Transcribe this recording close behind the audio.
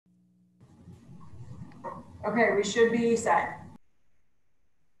Okay, we should be set.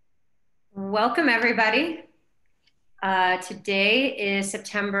 Welcome, everybody. Today is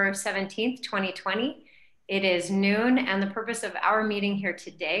September 17th, 2020. It is noon, and the purpose of our meeting here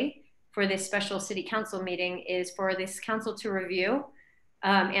today for this special city council meeting is for this council to review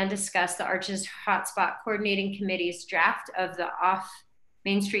and discuss the Arches Hotspot Coordinating Committee's draft of the off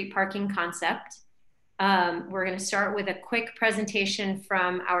Main Street parking concept. We're going to start with a quick presentation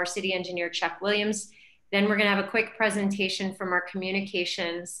from our city engineer, Chuck Williams. Then we're going to have a quick presentation from our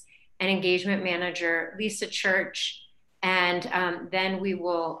communications and engagement manager, Lisa Church. And then we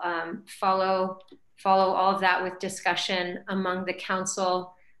will follow all of that with discussion among the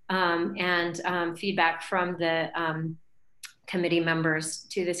council and feedback from the committee members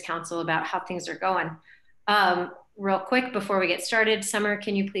to this council about how things are going. Real quick before we get started, Summer,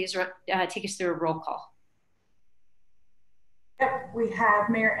 can you please take us through a roll call? Yep, we have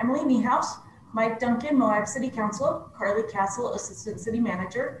Mayor Emily Niehaus, Mike Duncan, Moab City Council, Carly Castle, Assistant City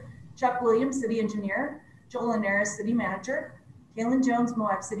Manager, Chuck Williams, City Engineer, Joel Linares, City Manager, Kaylin Jones,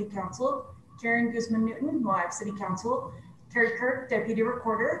 Moab City Council, Karen Guzman-Newton, Moab City Council, Terry Kirk, Deputy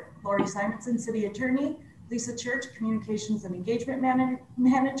Recorder, Lori Simonson, City Attorney, Lisa Church, Communications and Engagement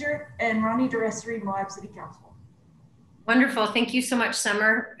Manager, and Ronnie DeRessery, Moab City Council. Wonderful. Thank you so much,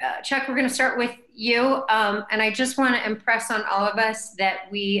 Summer. Chuck, we're going to start with you. And I just want to impress on all of us that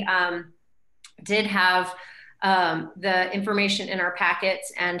we did have the information in our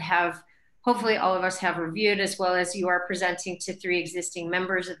packets and have hopefully all of us have reviewed, as well as you are presenting to 3 existing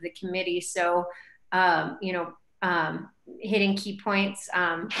members of the committee. So, hitting key points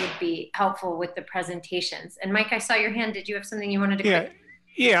would be helpful with the presentations. And Mike, I saw your hand. Did you have something you wanted to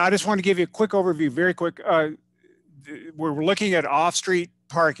Yeah, I just want to give you a quick overview, very quick. We're looking at off-street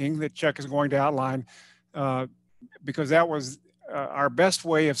parking that Chuck is going to outline because that was our best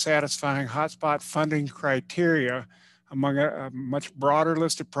way of satisfying hotspot funding criteria among a much broader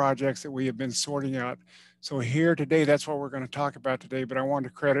list of projects that we have been sorting out. So here today, that's what we're going to talk about today, but I want to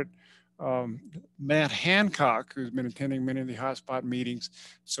credit Matt Hancock, who's been attending many of the hotspot meetings,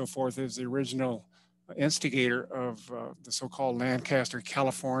 so forth, as the original instigator of the so-called Lancaster,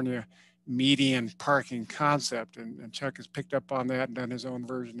 California median parking concept. And Chuck has picked up on that and done his own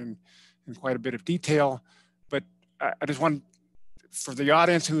version in quite a bit of detail. But I just want, for the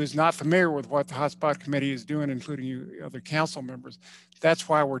audience who is not familiar with what the Hotspot Committee is doing, including you other council members, that's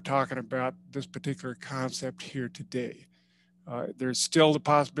why we're talking about this particular concept here today. There's still the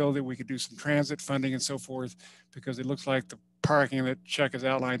possibility we could do some transit funding and so forth, because it looks like the parking that Chuck has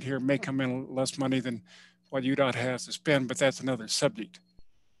outlined here may come in less money than what UDOT has to spend, but that's another subject.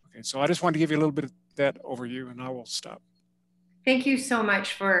 Okay, so I just wanted to give you a little bit of that overview, and I will stop. Thank you so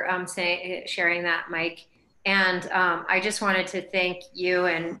much for sharing that, Mike. And I just wanted to thank you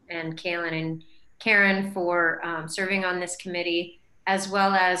and Kaylin and Karen for serving on this committee, as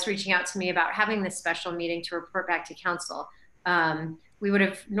well as reaching out to me about having this special meeting to report back to council. We would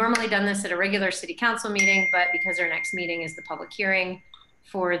have normally done this at a regular city council meeting, but because our next meeting is the public hearing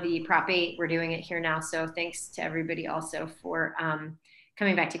for the Prop 8, we're doing it here now. So thanks to everybody also for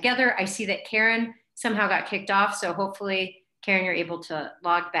coming back together. I see that Karen somehow got kicked off. So hopefully, Karen, you're able to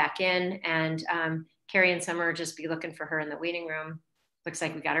log back in, and Carrie and Summer just be looking for her in the waiting room. Looks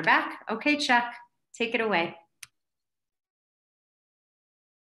like we got her back. Okay, Chuck, take it away.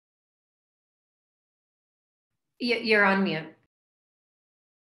 You're on mute.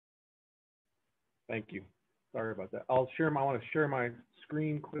 Thank you. Sorry about that. I want to share my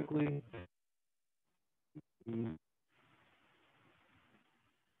screen quickly.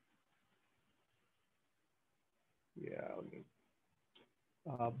 Yeah.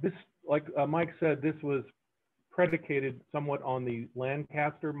 This, like Mike said, this was predicated somewhat on the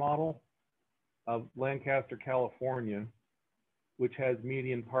Lancaster model of Lancaster, California, which has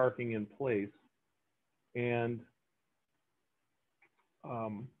median parking in place. And I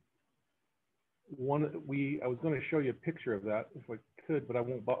was going to show you a picture of that if I could, but I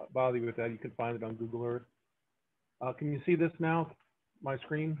won't bother you with that. You can find it on Google Earth. Can you see this now, my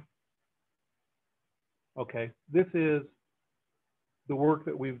screen? Okay, this is the work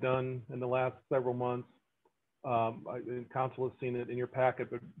that we've done in the last several months. Council has seen it in your packet,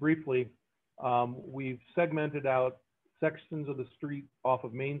 but briefly, we've segmented out sections of the street off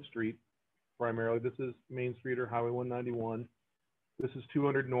of Main Street, primarily. This is Main Street or Highway 191. This is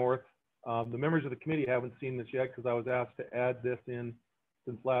 200 North. The members of the committee haven't seen this yet because I was asked to add this in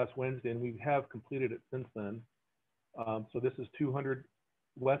since last Wednesday, and we have completed it since then. So this is 200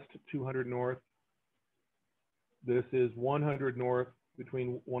 West, 200 North. This is 100 North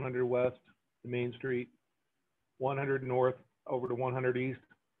between 100 West to Main Street, 100 North over to 100 East,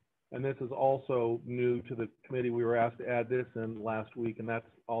 And this is also new to the committee. We were asked to add this in last week, and that's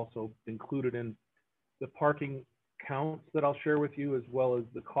also included in the parking counts that I'll share with you, as well as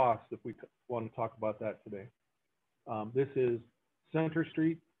the cost, if we want to talk about that today. This is Center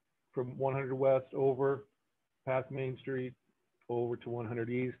Street from 100 West over past Main Street over to 100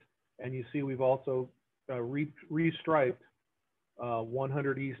 East. And you see we've also restriped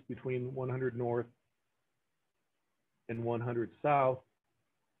 100 East between 100 North and 100 South.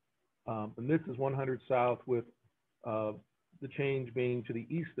 And this is 100 South with the change being to the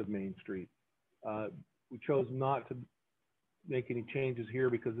east of Main Street. We chose not to make any changes here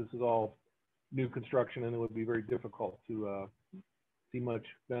because this is all new construction and it would be very difficult to see much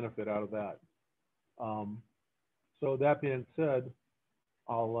benefit out of that. So that being said,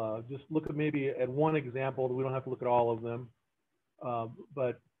 I'll just look at maybe at one example. We don't have to look at all of them,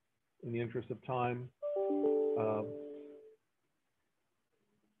 but in the interest of time,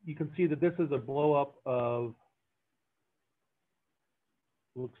 you can see that this is a blow up of,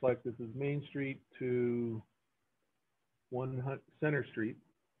 looks like this is Main Street to 100 Center Street.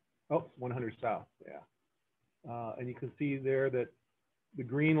 Oh, 100 South, yeah. And you can see there that the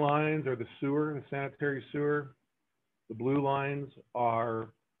green lines are the sewer, the sanitary sewer. The blue lines are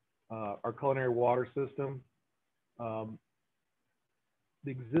our culinary water system. The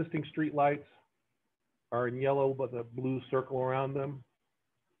existing street lights are in yellow, but the blue circle around them.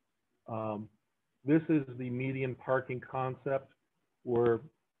 This is the median parking concept, where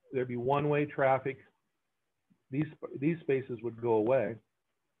there'd be one-way traffic. These spaces would go away,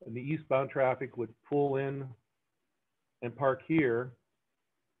 and the eastbound traffic would pull in and park here.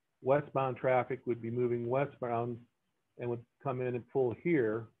 Westbound traffic would be moving westbound and would come in and pull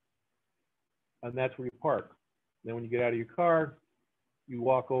here, and that's where you park. Then when you get out of your car, you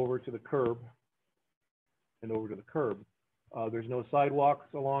walk over to the curb and over to the curb. There's no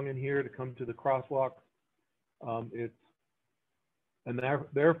sidewalks along in here to come to the crosswalks.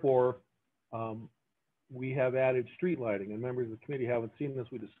 Therefore, we have added street lighting, and members of the committee haven't seen this.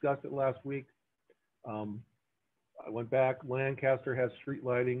 We discussed it last week. I went back. Lancaster has street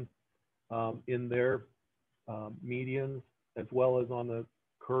lighting in their medians as well as on the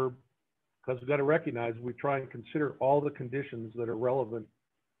curb, because we've got to recognize we try and consider all the conditions that are relevant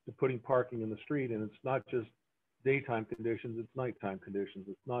to putting parking in the street, and it's not just daytime conditions, it's nighttime conditions.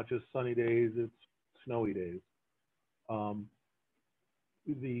 It's not just sunny days, it's snowy days.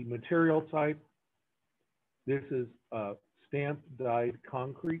 The material type, this is stamped dyed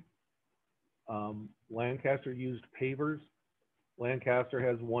concrete. Lancaster used pavers. Lancaster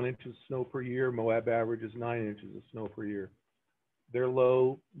has 1 inch of snow per year. Moab averages 9 inches of snow per year. Their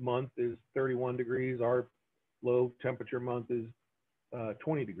low month is 31 degrees. Our low temperature month is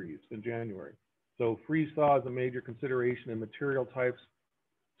 20 degrees in January. So freeze thaw is a major consideration in material types.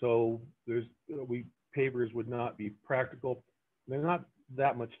 So pavers would not be practical. They're not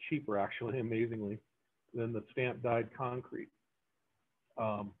that much cheaper, actually, amazingly, than the stamp dyed concrete.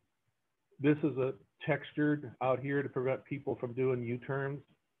 This is a textured out here to prevent people from doing U-turns.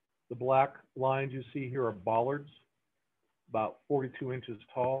 The black lines you see here are bollards, about 42 inches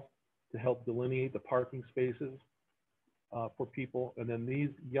tall, to help delineate the parking spaces for people. And then these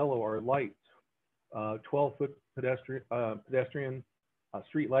yellow are lights, 12-foot pedestrian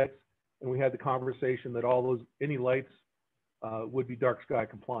street lights. And we had the conversation that any lights would be dark sky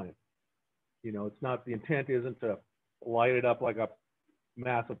compliant. You know, it's not, the intent isn't to light it up like a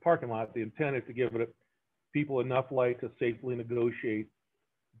massive parking lot. The intent is to give people enough light to safely negotiate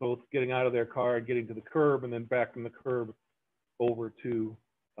both getting out of their car and getting to the curb, and then back from the curb over to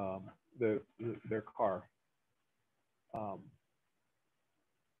their car.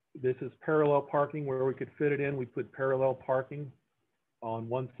 This is parallel parking where we could fit it in. We put parallel parking on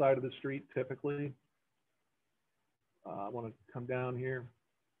one side of the street typically. I want to come down here.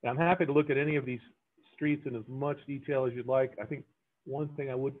 I'm happy to look at any of these streets in as much detail as you'd like. I think one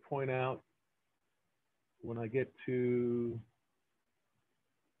thing I would point out when I get to,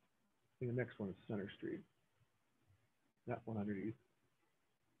 I think the next one is Center Street, not 100 East.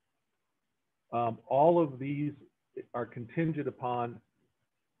 All of these are contingent upon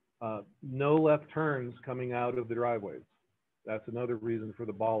no left turns coming out of the driveways. That's another reason for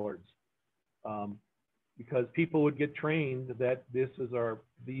the bollards. Because people would get trained that these are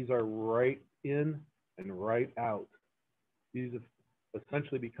right in and right out. These have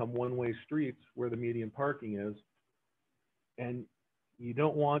essentially become one-way streets where the median parking is. And you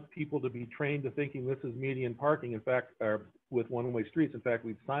don't want people to be trained to thinking this is median parking, in fact, with one-way streets. In fact,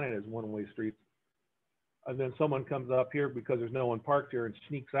 we'd sign it as one-way streets. And then someone comes up here because there's no one parked here and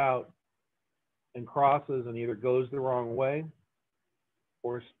sneaks out and crosses and either goes the wrong way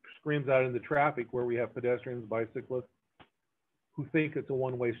or screams out into traffic where we have pedestrians, bicyclists who think it's a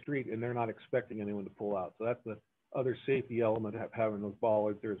one-way street and they're not expecting anyone to pull out. So that's the other safety element of having those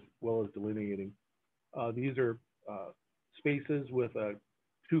bollards there, as well as delineating. These are spaces with a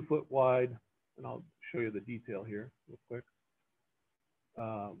 2-foot wide, and I'll show you the detail here real quick.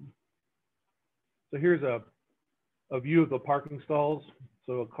 So here's a view of the parking stalls.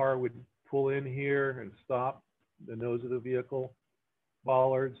 So a car would pull in here and stop the nose of the vehicle.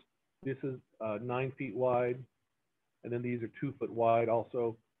 Bollards, this is 9 feet wide. And then these are 2-foot wide,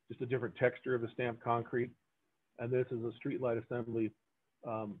 also just a different texture of the stamped concrete. And this is a street light assembly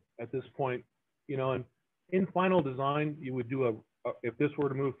at this point. You know, and in final design, you would do if this were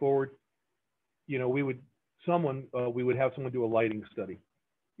to move forward, you know, we would have someone do a lighting study.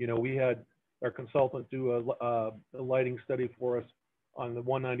 You know, we had our consultant do a lighting study for us on the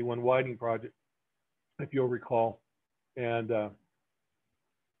 191 widening project, if you'll recall. And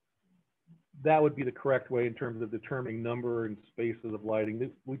that would be the correct way in terms of determining number and spaces of lighting.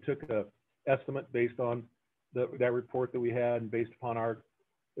 We took an estimate based on that report that we had and based upon our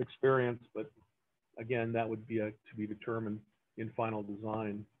experience, but again, that would be to be determined in final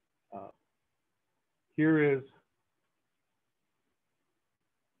design. Here is,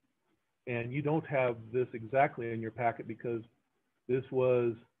 and you don't have this exactly in your packet because this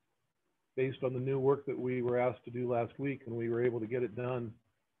was based on the new work that we were asked to do last week, and we were able to get it done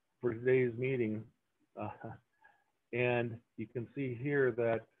for today's meeting. And you can see here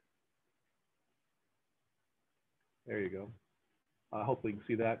that, there you go. Hopefully you can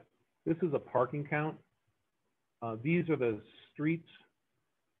see that. This is a parking count. These are the streets,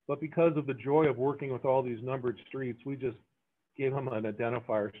 but because of the joy of working with all these numbered streets, we just gave them an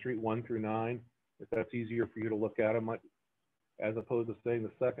identifier, street 1 through 9, if that's easier for you to look at them, as opposed to saying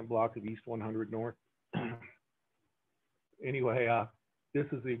the second block of East 100 North. Anyway, this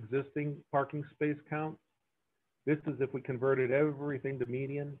is the existing parking space count. This is if we converted everything to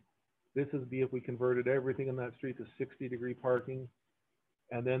median. This is if we converted everything in that street to 60-degree parking.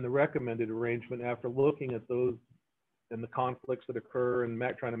 And then the recommended arrangement after looking at those and the conflicts that occur and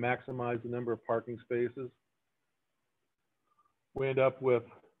trying to maximize the number of parking spaces, we end up with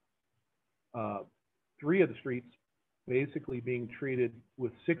 3 of the streets basically being treated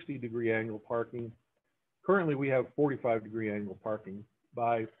with 60-degree angle parking. Currently, we have 45-degree angle parking.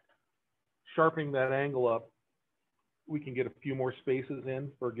 By sharpening that angle up, we can get a few more spaces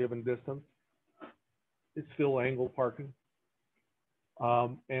in for a given distance. It's still angle parking.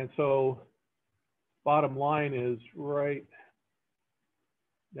 And so bottom line is right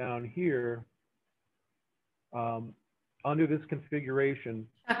down here, under this configuration.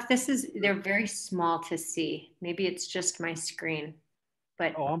 Chuck, they're very small to see. Maybe it's just my screen,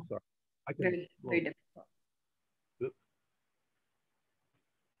 but Oh, I'm sorry. very difficult.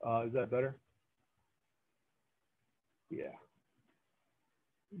 Is that better? Yeah.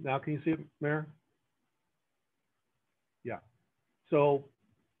 Now can you see it, Mayor? Yeah. So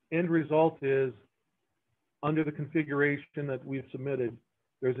end result is, under the configuration that we've submitted,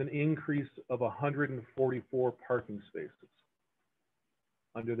 there's an increase of 144 parking spaces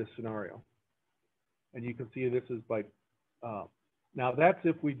under this scenario. And you can see this is by, now that's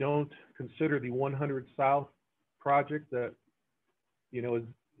if we don't consider the 100 South project that, you know, is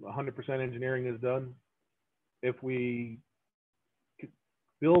 100% engineering is done. If we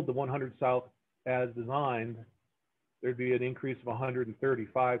build the 100 South as designed, there'd be an increase of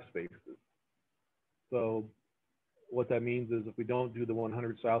 135 spaces. So what that means is if we don't do the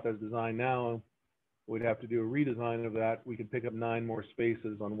 100 South as designed now, we'd have to do a redesign of that. We could pick up 9 more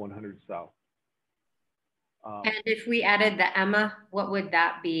spaces on 100 South. And if we added the Emma, what would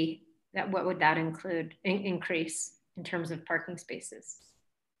that be? What would that include, increase in terms of parking spaces?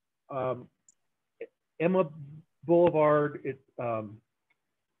 Emma Boulevard,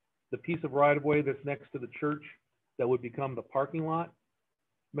 the piece of right-of-way that's next to the church that would become the parking lot.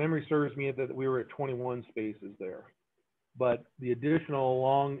 Memory serves me that we were at 21 spaces there. But the additional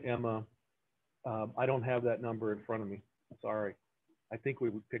along Emma, I don't have that number in front of me. Sorry. I think we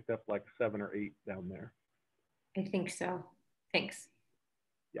picked up like 7 or 8 down there. I think so. Thanks.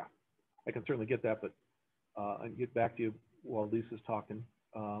 Yeah, I can certainly get that, but I can get back to you while Lisa's talking.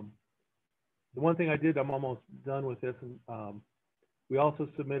 The one thing I did, I'm almost done with this. And, we also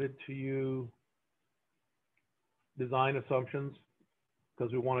submitted to you design assumptions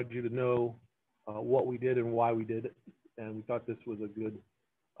because we wanted you to know what we did and why we did it. And we thought this was a good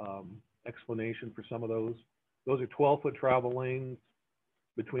explanation for some of those. Those are 12-foot travel lanes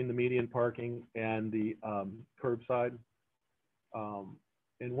between the median parking and the curbside.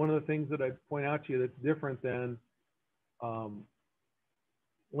 And one of the things that I'd point out to you that's different than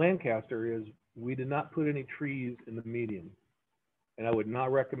Lancaster is we did not put any trees in the median. And I would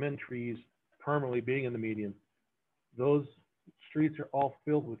not recommend trees permanently being in the median. Those streets are all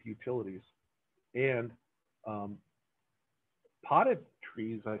filled with utilities. And potted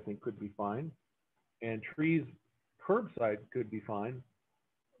trees, I think, could be fine. And trees curbside could be fine.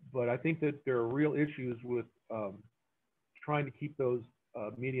 But I think that there are real issues with trying to keep those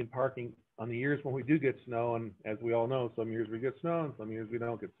median parking on the years when we do get snow. And as we all know, some years we get snow and some years we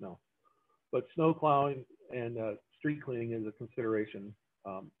don't get snow. But snow plowing and street cleaning is a consideration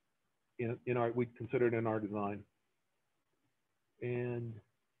we considered in our design. And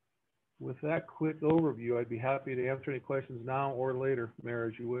with that quick overview, I'd be happy to answer any questions now or later, Mayor,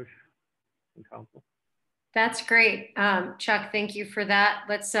 as you wish, and Council. That's great. Chuck, thank you for that.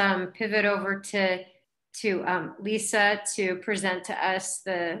 Let's pivot over to Lisa to present to us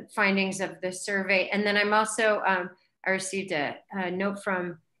the findings of the survey. And then I'm also, I received a note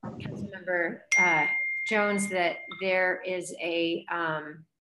from Councilmember Jones that there is a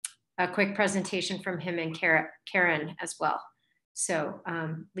quick presentation from him and Karen as well. So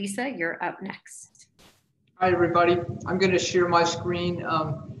Lisa, you're up next. Hi, everybody. I'm going to share my screen.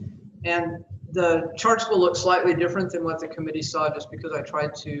 And the charts will look slightly different than what the committee saw, just because I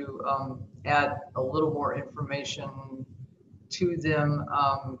tried to add a little more information to them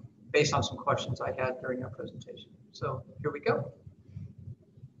based on some questions I had during our presentation. So here we go.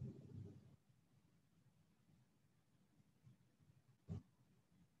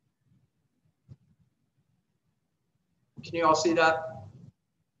 Can you all see that?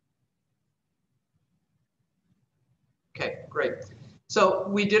 Okay, great. So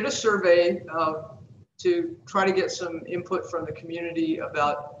we did a survey to try to get some input from the community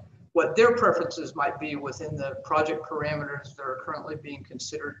about what their preferences might be within the project parameters that are currently being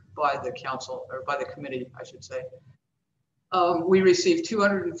considered by the council, or by the committee, I should say. We received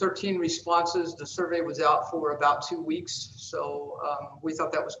 213 responses. The survey was out for about 2 weeks, so we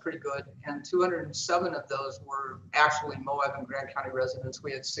thought that was pretty good. And 207 of those were actually Moab and Grand County residents.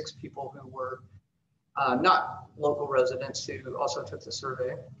 We had 6 people who were not local residents who also took the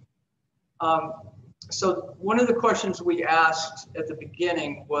survey. So one of the questions we asked at the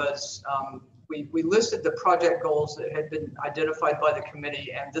beginning was, we listed the project goals that had been identified by the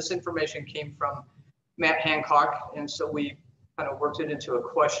committee, and this information came from Matt Hancock, and so we kind of worked it into a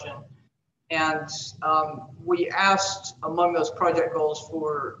question. And we asked among those project goals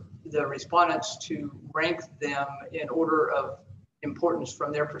for the respondents to rank them in order of importance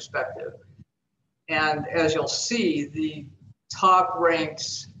from their perspective. And as you'll see, the top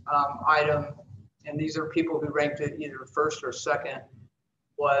ranked item, and these are people who ranked it either first or second,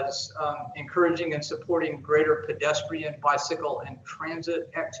 was encouraging and supporting greater pedestrian, bicycle, and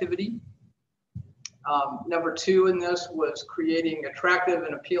transit activity. Number 2 in this was creating attractive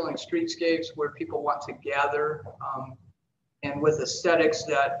and appealing streetscapes where people want to gather and with aesthetics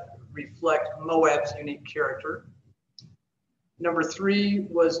that reflect Moab's unique character. Number 3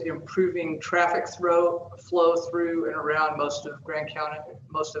 was improving traffic flow through and around most of Grand County,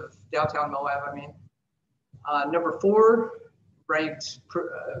 most of downtown Moab, I mean. Number 4, ranked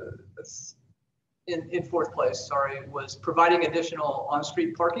in 4th place, sorry, was providing additional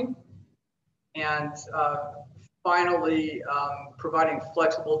on-street parking. And finally, providing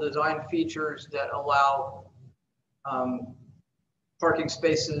flexible design features that allow parking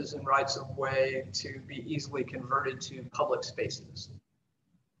spaces and rights of way to be easily converted to public spaces.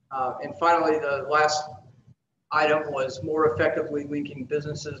 And finally, the last item was more effectively linking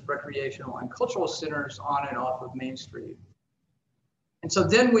businesses, recreational, and cultural centers on and off of Main Street. And so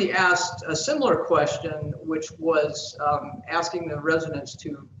then we asked a similar question, which was asking the residents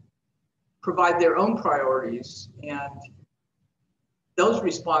to provide their own priorities. And those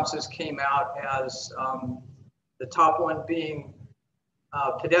responses came out as the top one being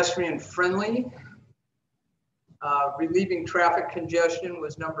pedestrian friendly. Relieving traffic congestion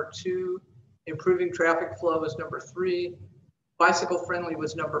was number 2. Improving traffic flow was number 3. Bicycle friendly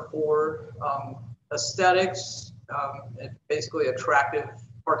was number 4. Aesthetics, basically attractive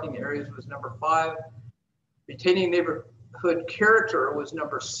parking areas, was number 5. Retaining neighborhood character was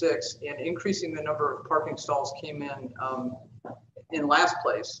number 6, and increasing the number of parking stalls came in last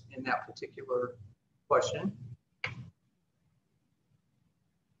place in that particular question.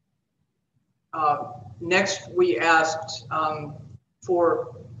 Next, we asked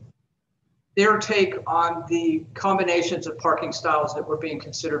for their take on the combinations of parking styles that were being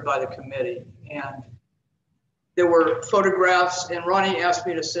considered by the committee. And there were photographs, and Ronnie asked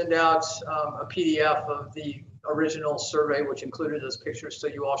me to send out a PDF of the original survey, which included those pictures, so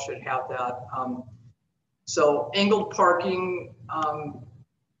you all should have that. So angled parking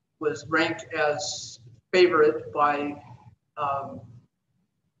was ranked as favorite by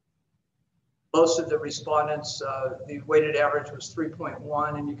most of the respondents. The weighted average was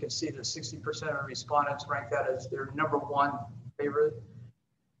 3.1, and you can see that 60% of respondents ranked that as their #1 favorite.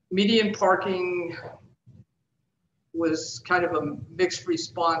 Median parking was kind of a mixed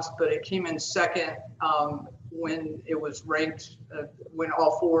response, but it came in second when it was ranked, when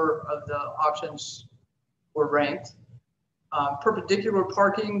all 4 of the options were ranked. Perpendicular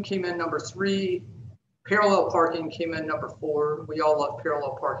parking came in #3. Parallel parking came in #4. We all love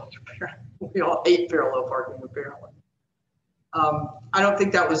parallel parking. We all hate parallel parking, apparently. I don't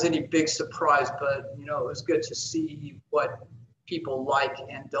think that was any big surprise, but you know, it was good to see what people like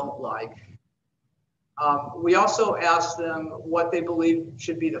and don't like. We also asked them what they believe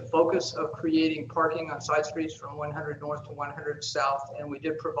should be the focus of creating parking on side streets from 100 north to 100 south, and we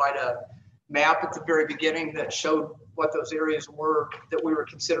did provide a map at the very beginning that showed what those areas were that we were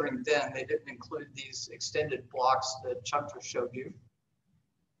considering then. They didn't include these extended blocks that Chuck just showed you.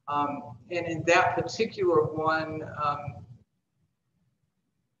 And in that particular one,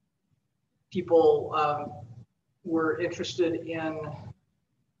 people were interested in,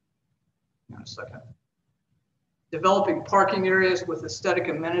 developing parking areas with aesthetic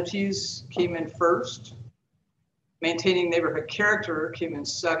amenities came in first. Maintaining neighborhood character came in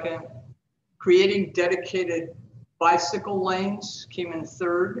second. Creating dedicated bicycle lanes came in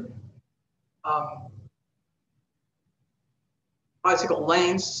third. Bicycle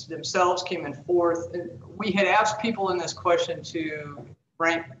lanes themselves came in fourth. And we had asked people in this question to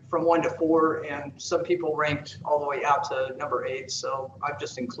rank from 1 to 4, and some people ranked all the way out to #8. So I've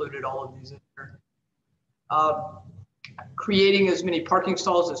just included all of these in here. Creating as many parking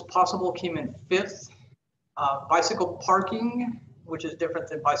stalls as possible came in 5th. Bicycle parking, which is different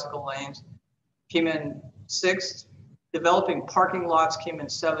than bicycle lanes, came in 6th. Developing parking lots came in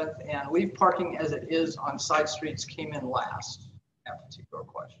 7th, and leave parking as it is on side streets came in last. That particular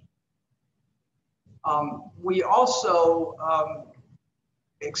question. We also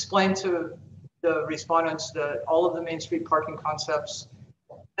explained to the respondents that all of the Main Street parking concepts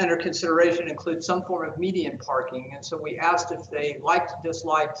under consideration include some form of median parking, and so we asked if they liked,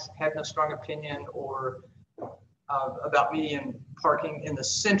 disliked, had no strong opinion, or about median parking in the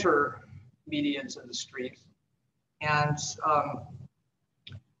center medians of the street. And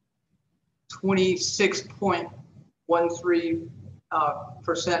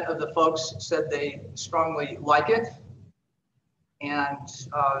 26.13% of the folks said they strongly like it, and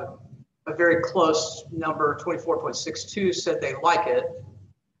a very close number, 24.62, said they like it.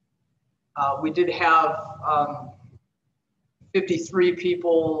 We did have 53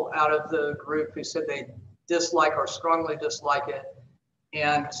 people out of the group who said they dislike or strongly dislike it,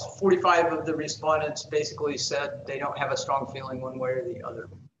 and 45 of the respondents basically said they don't have a strong feeling one way or the other.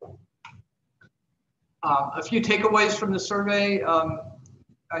 A few takeaways from the survey.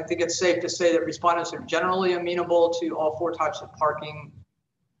 I think it's safe to say that respondents are generally amenable to all 4 types of parking,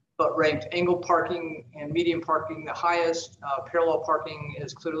 but ranked angle parking and median parking the highest. Parallel parking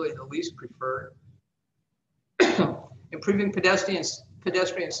is clearly the least preferred. Improving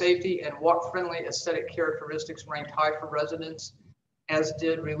pedestrian safety and walk-friendly aesthetic characteristics ranked high for residents, as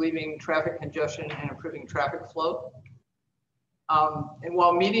did relieving traffic congestion and improving traffic flow. And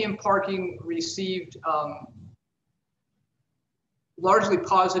while median parking received largely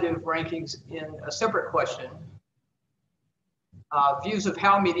positive rankings in a separate question, views of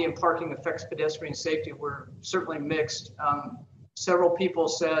how median parking affects pedestrian safety were certainly mixed. Several people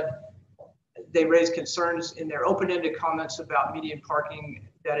said they raised concerns in their open-ended comments about median parking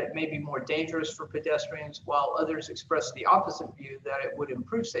that it may be more dangerous for pedestrians, while others expressed the opposite view that it would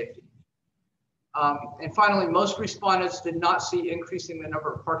improve safety. And finally, most respondents did not see increasing the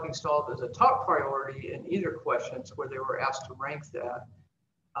number of parking stalls as a top priority in either questions where they were asked to rank that.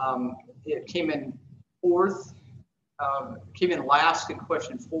 It came in 4th, came in last in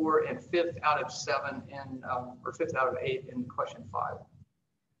question 4, and 5th out of 7 in, or 5th out of 8 in question 5.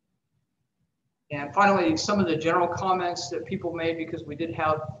 And finally, some of the general comments that people made, because we did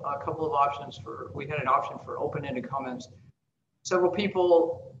have a couple of options we had an option for open-ended comments. Several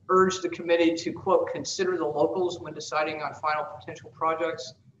people urged the committee to, quote, consider the locals when deciding on final potential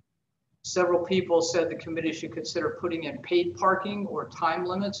projects. Several people said the committee should consider putting in paid parking or time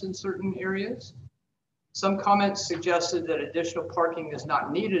limits in certain areas. Some comments suggested that additional parking is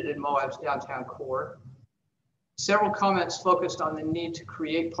not needed in Moab's downtown core. Several comments focused on the need to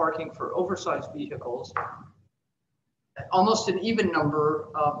create parking for oversized vehicles. Almost an even number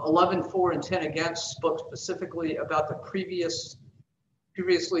of 11 for and 10 against spoke specifically about the previously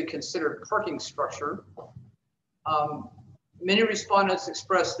considered parking structure. Many respondents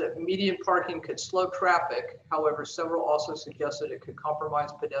expressed that median parking could slow traffic. However, several also suggested it could compromise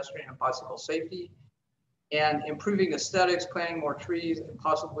pedestrian and bicycle safety. And improving aesthetics, planting more trees, and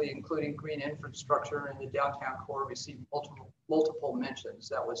possibly including green infrastructure in the downtown core received multiple mentions.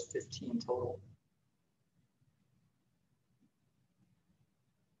 That was 15 total.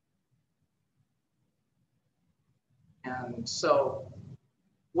 And so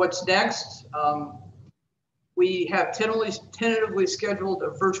what's next? We have tentatively scheduled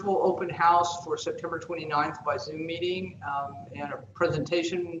a virtual open house for September 29th by Zoom meeting, and a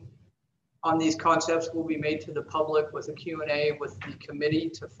presentation on these concepts will be made to the public with a Q&A with the committee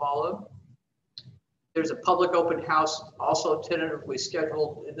to follow. There's a public open house also tentatively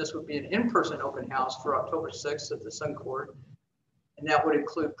scheduled, and this would be an in-person open house for October 6th at the Sun Court. And that would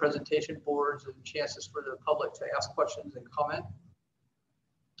include presentation boards and chances for the public to ask questions and comment.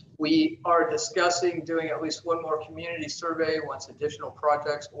 We are discussing doing at least one more community survey once additional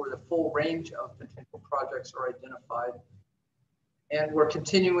projects or the full range of potential projects are identified. And we're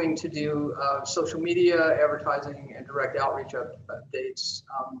continuing to do social media, advertising, and direct outreach updates.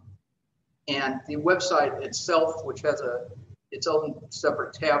 And the website itself, which has its own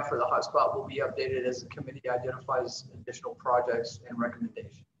separate tab for the hotspot, will be updated as the committee identifies additional projects and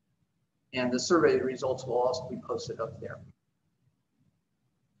recommendations. And the survey results will also be posted up there.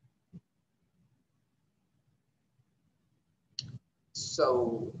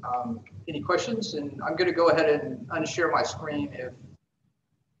 So any questions? And I'm going to go ahead and unshare my screen if.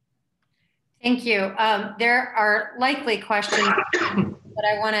 Thank you. There are likely questions, but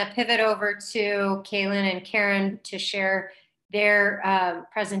I want to pivot over to Kaylin and Karen to share their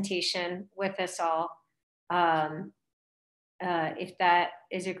presentation with us all. If that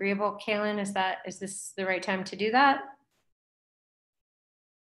is agreeable, Kaylin, is this the right time to do that?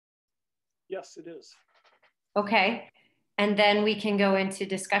 Yes, it is. Okay. And then we can go into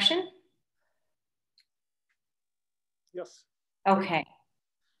discussion? Yes. Okay.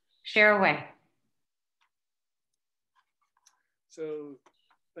 Share away. So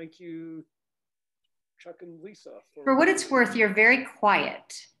thank you, Chuck and Lisa. For what it's worth, you're very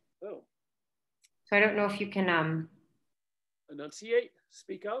quiet. Oh. So I don't know if you can enunciate,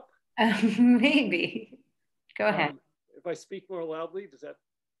 speak up? Maybe. Go ahead. If I speak more loudly,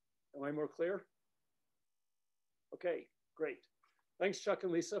 am I more clear? Okay, great. Thanks, Chuck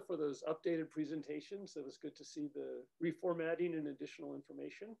and Lisa, for those updated presentations. It was good to see the reformatting and additional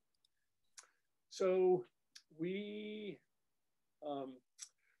information. So we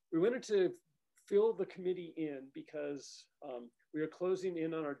wanted to fill the committee in because we are closing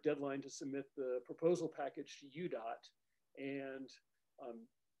in on our deadline to submit the proposal package to UDOT, and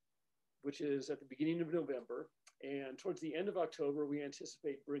which is at the beginning of November. And towards the end of October, we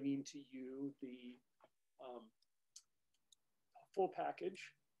anticipate bringing to you the full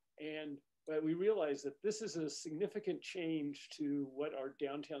package. But we realize that this is a significant change to what our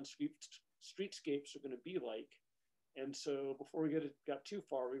downtown streetscapes are going to be like. And so before we got too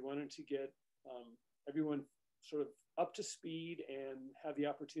far, we wanted to get everyone sort of up to speed and have the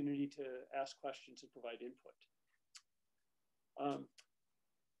opportunity to ask questions and provide input.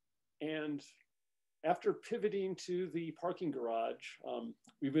 And after pivoting to the parking garage,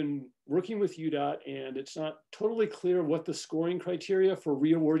 we've been working with UDOT, and it's not totally clear what the scoring criteria for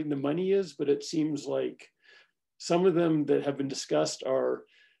reawarding the money is, but it seems like some of them that have been discussed are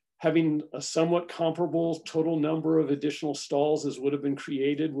having a somewhat comparable total number of additional stalls as would have been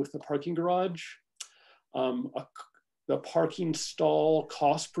created with the parking garage. The parking stall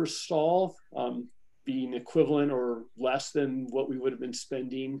cost per stall being equivalent or less than what we would have been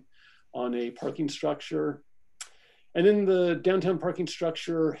spending on a parking structure. And then the downtown parking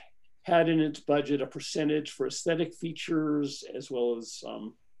structure had in its budget a percentage for aesthetic features as well as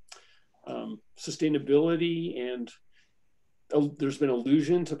sustainability, and there's been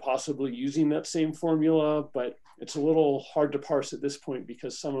allusion to possibly using that same formula, but it's a little hard to parse at this point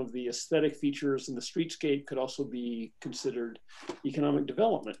because some of the aesthetic features in the streetscape could also be considered economic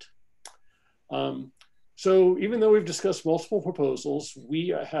development. So even though we've discussed multiple proposals, we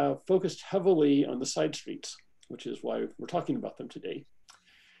have focused heavily on the side streets, which is why we're talking about them today.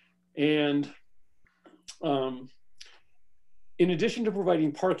 And in addition to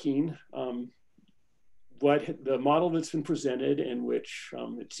providing parking, what the model that's been presented and which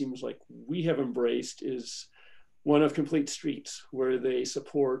it seems like we have embraced is one of complete streets, where they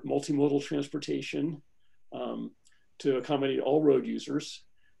support multimodal transportation to accommodate all road users,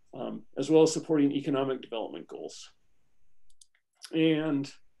 as well as supporting economic development goals.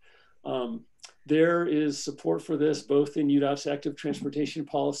 And There is support for this both in UDOT's active transportation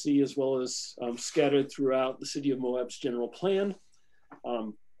policy as well as scattered throughout the City of Moab's general plan.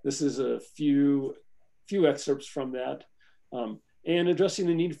 This is a few excerpts from that. And addressing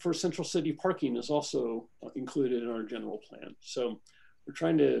the need for central city parking is also included in our general plan. So we're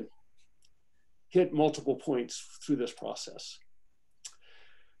trying to hit multiple points through this process.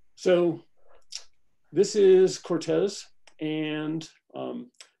 So this is Cortez, and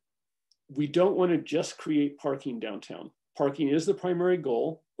we don't want to just create parking downtown. Parking is the primary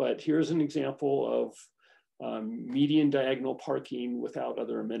goal, but here's an example of median diagonal parking without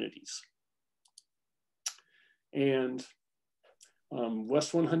other amenities. And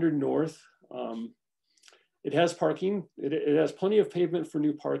West 100 North, it has parking. It has plenty of pavement for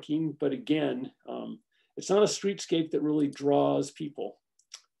new parking, but again, it's not a streetscape that really draws people.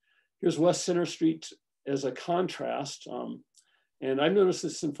 Here's West Center Street as a contrast. And I've noticed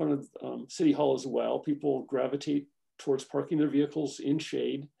this in front of City Hall as well. People gravitate towards parking their vehicles in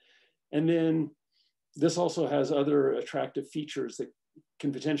shade. And then this also has other attractive features that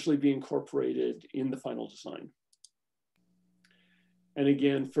can potentially be incorporated in the final design. And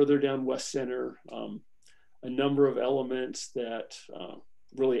again, further down West Center, a number of elements that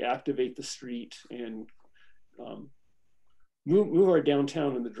really activate the street and move our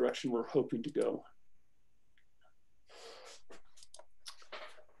downtown in the direction we're hoping to go.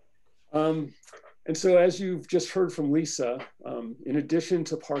 And so as you've just heard from Lisa, in addition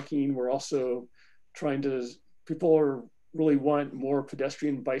to parking, we're also trying to, people really want more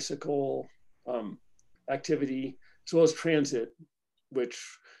pedestrian bicycle activity, as well as transit, which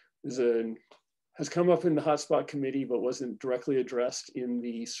has come up in the hotspot committee, but wasn't directly addressed in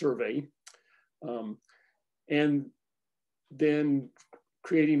the survey. And then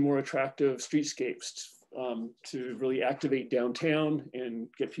creating more attractive streetscapes to really activate downtown and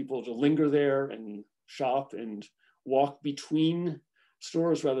get people to linger there and shop and walk between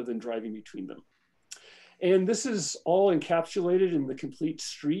stores rather than driving between them. And this is all encapsulated in the Complete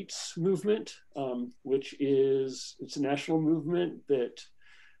Streets movement, which it's a national movement that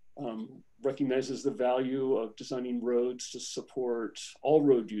recognizes the value of designing roads to support all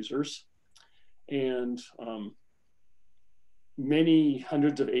road users. And many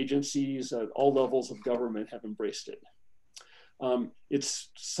hundreds of agencies at all levels of government have embraced it.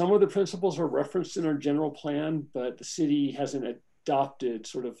 Some of the principles are referenced in our general plan, but the city hasn't adopted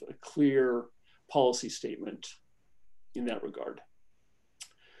sort of a clear policy statement in that regard.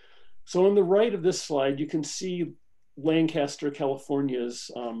 So on the right of this slide, you can see Lancaster, California's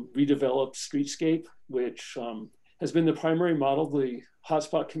redeveloped streetscape, which has been the primary model. The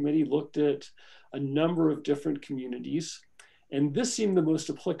Hotspot Committee looked at a number of different communities, and this seemed the most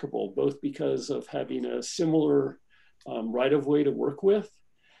applicable, both because of having a similar right-of-way to work with,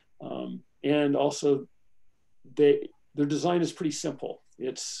 and also their design is pretty simple.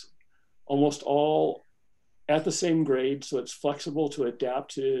 It's almost all at the same grade, so it's flexible to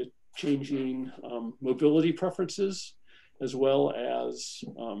adapt to changing mobility preferences, as well as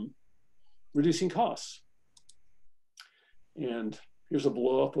reducing costs. And here's a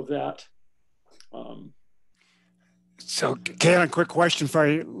blow up of that. So, Kaylin, quick question for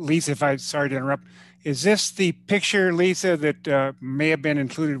you, Lisa, sorry to interrupt. Is this the picture, Lisa, that may have been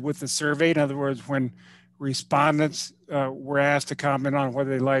included with the survey? In other words, when respondents were asked to comment on whether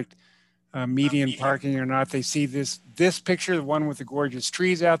they liked median parking or not, they see this picture, the one with the gorgeous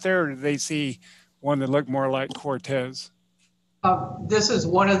trees out there, or do they see one that looked more like Cortez? This is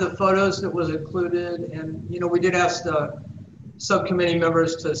one of the photos that was included, and we did ask the subcommittee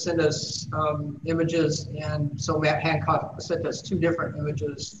members to send us images, and so Matt Hancock sent us 2 different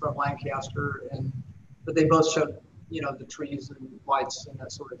images from Lancaster, but they both showed the trees and lights and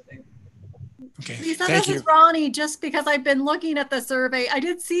that sort of thing. Okay, Lisa, thank this you. is Ronnie. Just because I've been looking at the survey, I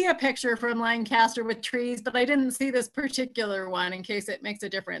did see a picture from Lancaster with trees, but I didn't see this particular one in case it makes a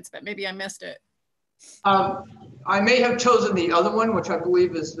difference, but maybe I missed it. I may have chosen the other one, which I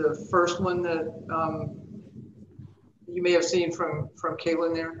believe is the first one that you may have seen from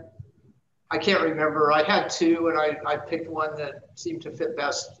Kaylin there. I can't remember. I had 2, and I picked one that seemed to fit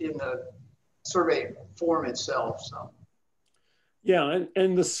best in the survey form itself. So. Yeah,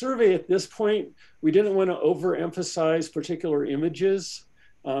 and the survey at this point, we didn't want to overemphasize particular images.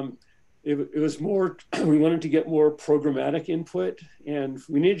 It was more, we wanted to get more programmatic input, and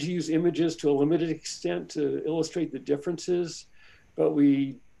we needed to use images to a limited extent to illustrate the differences, but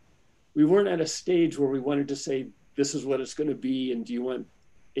we weren't at a stage where we wanted to say, this is what it's going to be, and do you want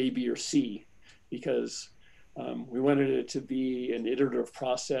A, B, or C? Because we wanted it to be an iterative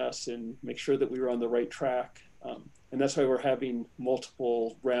process and make sure that we were on the right track. And that's why we're having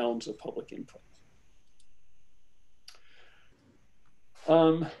multiple rounds of public input.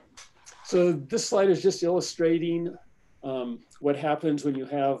 So this slide is just illustrating what happens when you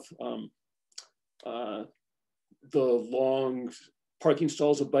have the long parking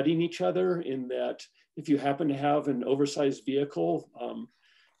stalls abutting each other, in that if you happen to have an oversized vehicle,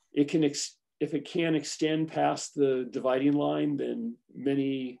 if it can extend past the dividing line, then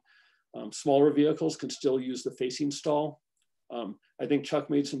many smaller vehicles can still use the facing stall. I think Chuck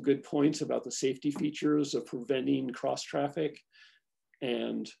made some good points about the safety features of preventing cross traffic,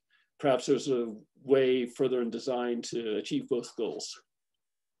 and perhaps there's a way further in design to achieve both goals.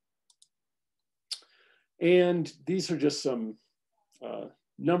 And these are just some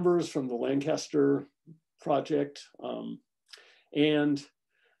numbers from the Lancaster project. And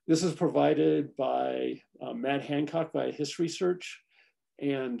this is provided by Matt Hancock by His Research.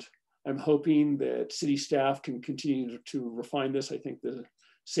 And I'm hoping that city staff can continue to refine this. I think the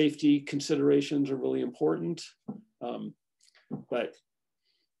safety considerations are really important, but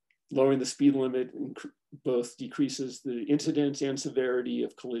lowering the speed limit both decreases the incidence and severity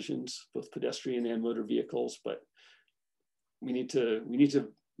of collisions, both pedestrian and motor vehicles. But we need to,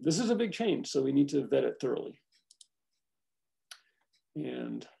 this is a big change, so we need to vet it thoroughly.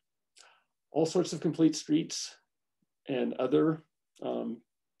 And all sorts of complete streets and other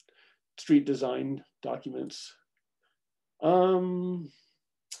street design documents.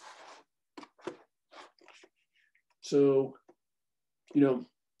 So, you know,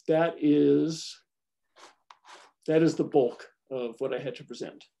 that is the bulk of what I had to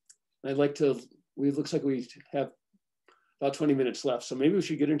present. I'd like to, it looks like we have about 20 minutes left, so maybe we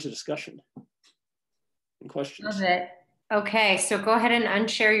should get into discussion and questions. Love it. Okay, so go ahead and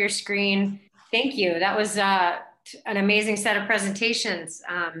unshare your screen. Thank you. That was an amazing set of presentations.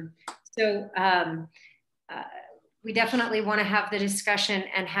 We definitely want to have the discussion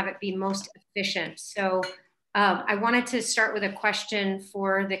and have it be most efficient. So I wanted to start with a question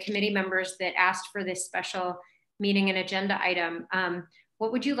for the committee members that asked for this special meeting and agenda item.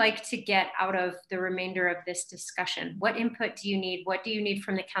 What would you like to get out of the remainder of this discussion? What input do you need? What do you need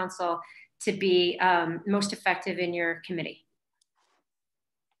from the council to be most effective in your committee?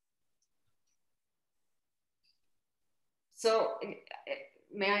 So,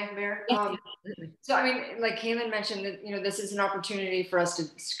 may I, Mayor? Yes, so, I mean, like Kaylin mentioned, that, you know, this is an opportunity for us to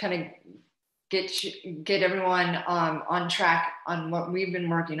kind of get everyone on track on what we've been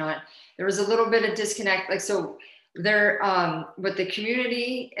working on. There was a little bit of disconnect, like, so there, what the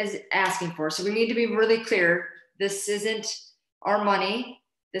community is asking for. So we need to be really clear. This isn't our money.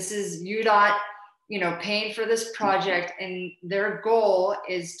 This is UDOT, you know, paying for this project, and their goal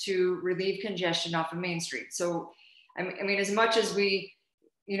is to relieve congestion off of Main Street. So, I mean, as much as we,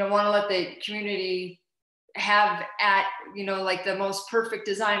 you know, want to let the community have at, you know, like the most perfect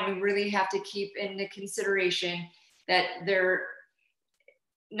design, we really have to keep into consideration that they're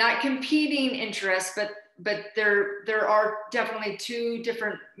not competing interests, but there are definitely two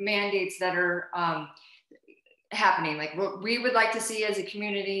different mandates that are happening, like what we would like to see as a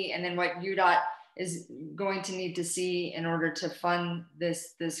community, and then what UDOT is going to need to see in order to fund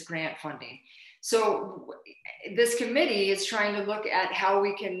this grant funding. So this committee is trying to look at how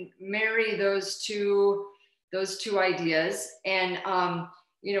we can marry those two ideas and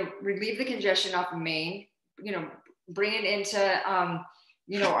you know, relieve the congestion off of Main, you know, bring it into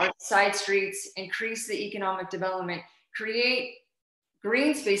you know, our side streets, increase the economic development, create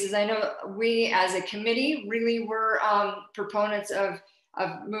green spaces. I know we as a committee really were proponents of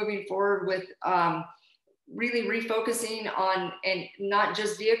moving forward with really refocusing on, and not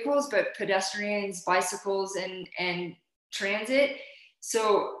just vehicles, but pedestrians, bicycles, and transit.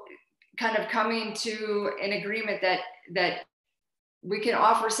 So kind of coming to an agreement that we can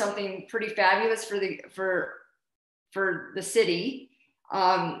offer something pretty fabulous for the city,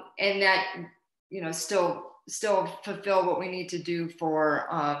 and that, you know, still fulfill what we need to do for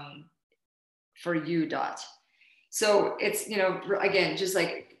UDOT. So it's, you know, again, just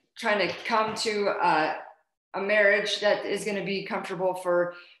like trying to come to a marriage that is going to be comfortable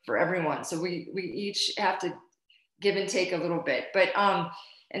for everyone. So we each have to give and take a little bit, but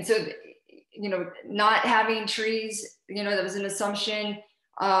and so, you know, not having trees, you know, that was an assumption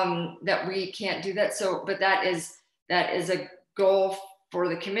that we can't do that. So, but that is a goal for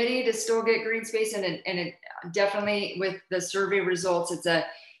the committee to still get green space, and it definitely, with the survey results,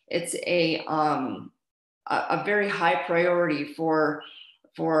 it's a very high priority for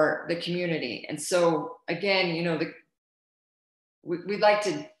the community. And so again, you know, we'd like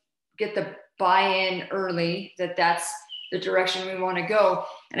to get the buy-in early that that's the direction we want to go.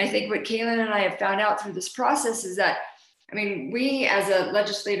 And I think what Kaylin and I have found out through this process is that, I mean, we as a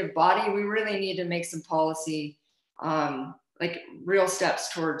legislative body, we really need to make some policy, like real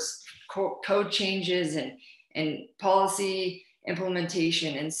steps towards code changes and policy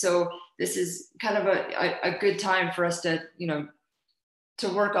implementation. And so this is kind of a good time for us to, you know, to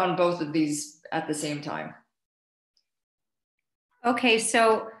work on both of these at the same time. Okay,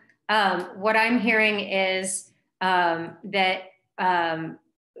 so what I'm hearing is that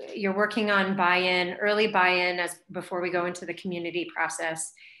you're working on buy-in, early buy-in as before we go into the community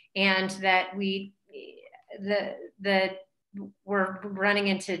process, and that we're running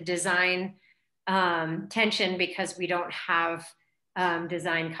into design tension because we don't have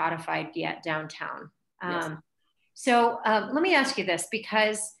design codified yet downtown. Yes. So let me ask you this,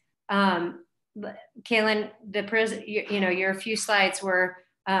 because Kaylin, your few slides were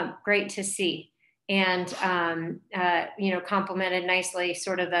great to see, and complemented nicely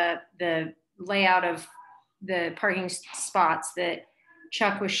sort of the layout of the parking spots that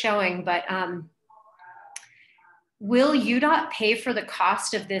Chuck was showing. But will UDOT pay for the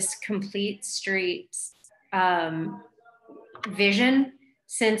cost of this complete streets vision,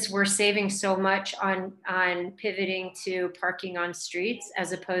 since we're saving so much on pivoting to parking on streets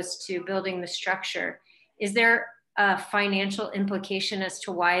as opposed to building the structure? Is there a financial implication as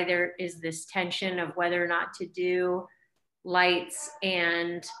to why there is this tension of whether or not to do lights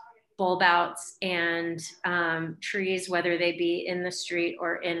and bulb outs and trees, whether they be in the street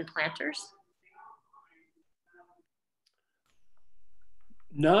or in planters?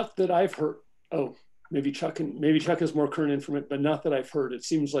 Not that I've heard. Oh, maybe Chuck has more current information, but not that I've heard. It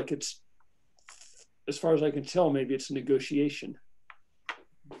seems like it's, as far as I can tell, maybe it's a negotiation.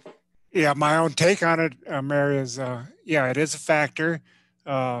 Yeah, my own take on it, Mary, is yeah, it is a factor.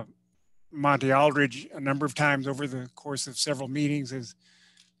 Monty Aldridge, a number of times over the course of several meetings,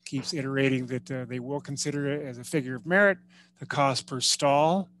 keeps iterating that they will consider it as a figure of merit, the cost per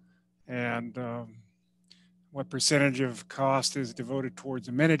stall, and what percentage of cost is devoted towards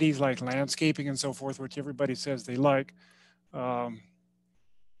amenities like landscaping and so forth, which everybody says they like,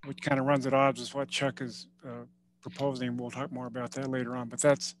 which kind of runs at odds with what Chuck is proposing. We'll talk more about that later on, but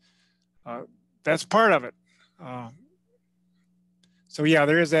that's part of it. So yeah,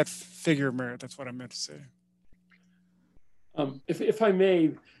 there is that figure of merit. That's what I meant to say. If I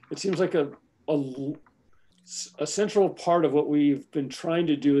may, it seems like a central part of what we've been trying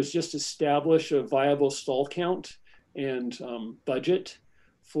to do is just establish a viable stall count and budget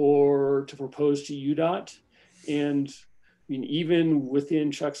to propose to UDOT. And I mean, even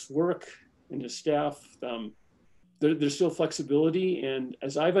within Chuck's work and his staff, there's still flexibility. And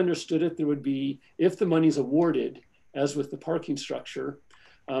as I've understood it, there would be, if the money's awarded, as with the parking structure,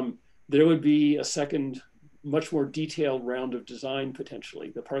 there would be a second, much more detailed round of design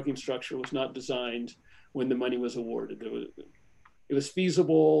potentially. The parking structure was not designed when the money was awarded. It was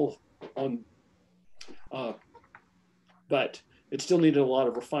feasible but it still needed a lot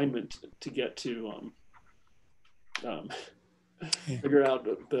of refinement to get to figure out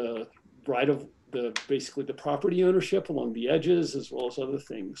the right of basically the property ownership along the edges, as well as other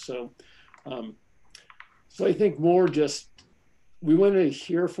things. So, so I think more just, we want to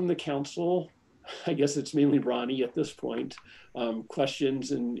hear from the council. I guess it's mainly Ronnie at this point,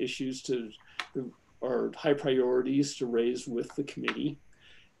 questions and issues are high priorities to raise with the committee.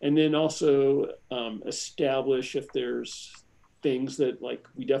 And then also establish if there's things that like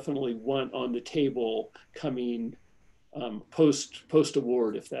we definitely want on the table coming post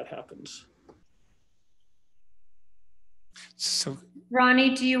award, if that happens. So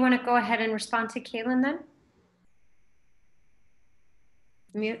Ronnie, do you want to go ahead and respond to Kaylin then?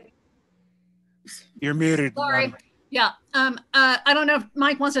 Mute. You're muted. Sorry. Ronnie. Yeah. I don't know if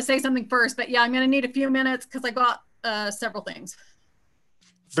Mike wants to say something first, but yeah, I'm going to need a few minutes because I got several things.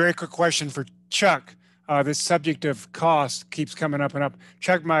 Very quick question for Chuck. This subject of cost keeps coming up and up.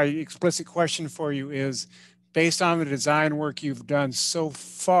 Chuck, my explicit question for you is, based on the design work you've done so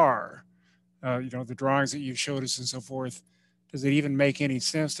far, the drawings that you've showed us and so forth, does it even make any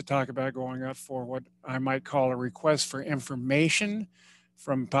sense to talk about going up for what I might call a request for information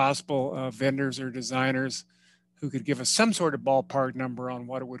from possible vendors or designers who could give us some sort of ballpark number on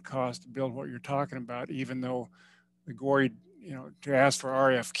what it would cost to build what you're talking about, even though the gory, to ask for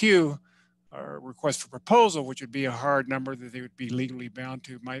RFQ or request for proposal, which would be a hard number that they would be legally bound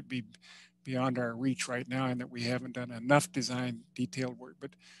to, might be beyond our reach right now, and that we haven't done enough design detailed work.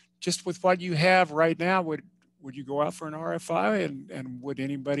 But just with what you have right now, would you go out for an RFI, and would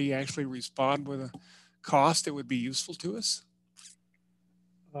anybody actually respond with a cost that would be useful to us?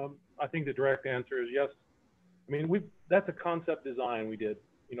 I think the direct answer is yes. I mean, that's a concept design we did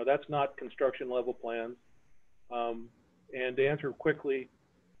You know, that's not construction level plans. And to answer quickly,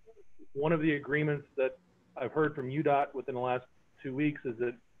 one of the agreements that I've heard from UDOT within the last 2 weeks is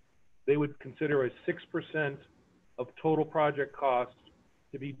that they would consider a 6% of total project costs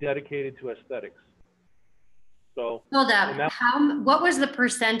to be dedicated to aesthetics. So hold up, what was the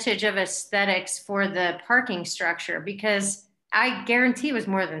percentage of aesthetics for the parking structure? Because I guarantee it was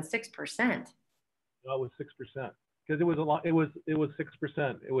more than 6%. No, it was 6%, because it was a lot. It was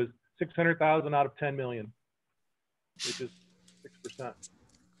 6%. It was 600,000 out of 10 million, which is 6%.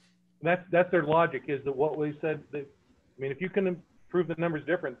 That's their logic, is that what we said. That, I mean, if you can prove the numbers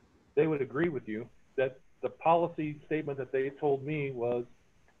different, they would agree with you. That the policy statement that they told me was,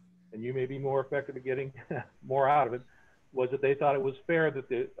 and you may be more effective at getting more out of it, was that they thought it was fair that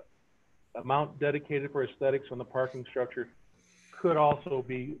the amount dedicated for aesthetics on the parking structure could also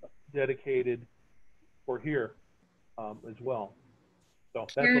be dedicated for here as well. So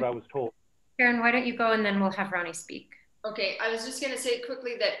that's what I was told. Karen, why don't you go and then we'll have Ronnie speak. Okay, I was just going to say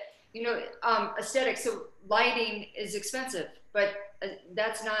quickly that, you know, aesthetics, so lighting is expensive, but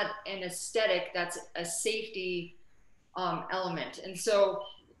that's not an aesthetic, that's a safety element. And so,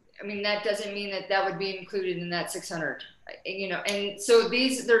 I mean, that doesn't mean that that would be included in that 600, you know, and so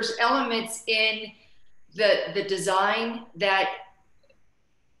there's elements in the design that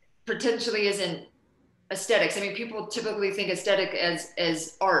potentially isn't aesthetics. I mean, people typically think aesthetic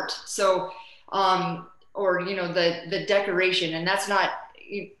as art. So, or, you know, the decoration, and that's not,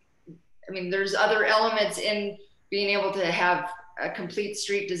 I mean, there's other elements in being able to have a complete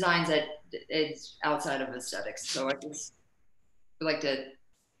street designs that it's outside of aesthetics. So I just would like to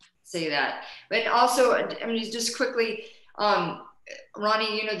say that. But also, I mean, just quickly,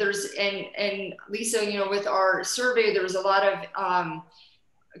 Ronnie, you know, there's, and Lisa, you know, with our survey, there was a lot of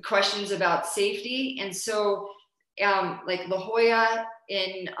questions about safety. And so like La Jolla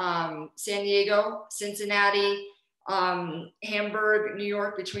in San Diego, Cincinnati, Hamburg, New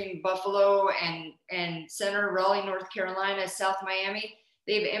York, between Buffalo and Center, Raleigh, North Carolina, South Miami,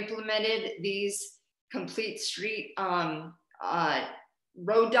 they've implemented these complete street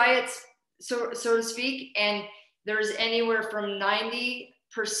road diets, so to speak. And there's anywhere from 90%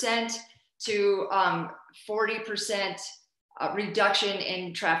 to 40% reduction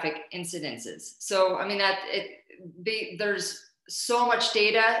in traffic incidences. So, I mean, there's so much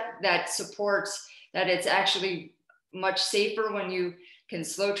data that supports that it's actually much safer when you can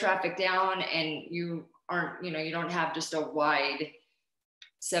slow traffic down and you aren't, you know, you don't have just a wide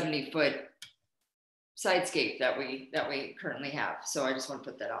 70-foot sidescape that we currently have. So I just want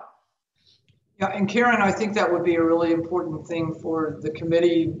to put that out. Yeah, and Karen, I think that would be a really important thing for the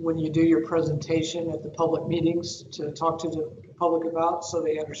committee when you do your presentation at the public meetings to talk to the public about, so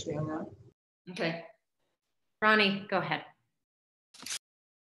they understand that. Okay. Ronnie, go ahead.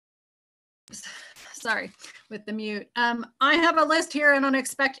 Sorry, with the mute. I have a list here. I don't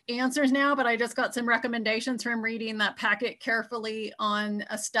expect answers now, but I just got some recommendations from reading that packet carefully on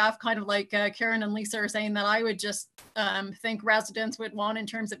stuff, kind of like Karen and Lisa are saying that I would just think residents would want in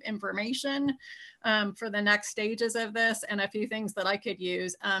terms of information for the next stages of this, and a few things that I could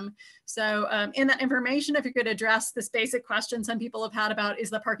use. So in that information, if you could address this basic question some people have had about,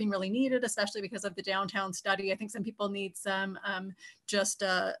 is the parking really needed, especially because of the downtown study? I think some people need some just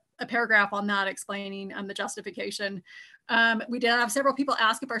a paragraph on that explaining the justification. We did have several people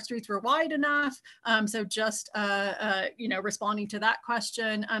ask if our streets were wide enough. So just, you know, responding to that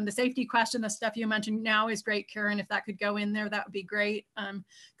question. The safety question, the stuff you mentioned now is great, Karen. If that could go in there, that would be great.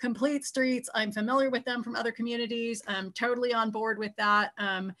 Complete streets, I'm familiar with them from other communities. I'm totally on board with that.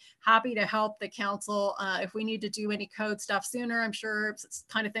 Happy to help the council. If we need to do any code stuff sooner, I'm sure it's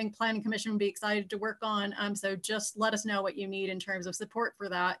the kind of thing Planning Commission would be excited to work on. So just let us know what you need in terms of support for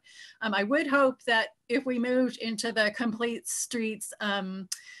that. I would hope that if we moved into the complete streets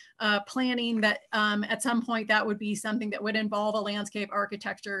planning, that at some point that would be something that would involve a landscape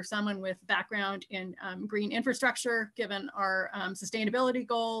architecture, someone with background in green infrastructure, given our sustainability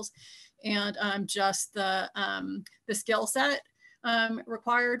goals, and just the skill set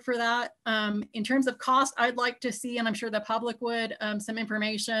required for that. In terms of cost, I'd like to see, and I'm sure the public would, some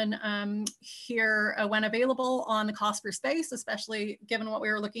information here when available on the cost per space, especially given what we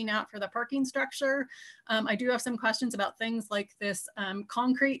were looking at for the parking structure. I do have some questions about things like this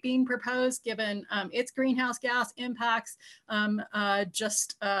concrete being proposed, given its greenhouse gas impacts. That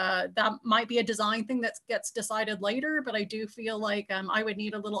might be a design thing that gets decided later, but I do feel like I would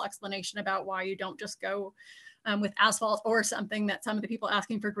need a little explanation about why you don't just go with asphalt or something that some of the people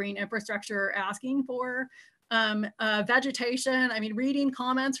asking for green infrastructure are asking for. Vegetation, I mean, reading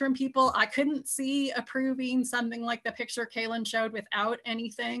comments from people, I couldn't see approving something like the picture Kaylin showed without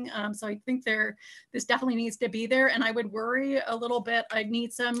anything. So I think this definitely needs to be there. And I would worry a little bit, I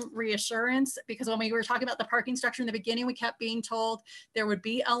need some reassurance, because when we were talking about the parking structure in the beginning, we kept being told there would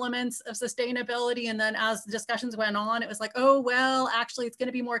be elements of sustainability. And then as the discussions went on, it was like, oh, well, actually it's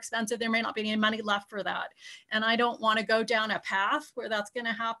gonna be more expensive. There may not be any money left for that. And I don't wanna go down a path where that's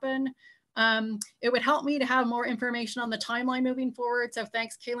gonna happen. It would help me to have more information on the timeline moving forward. So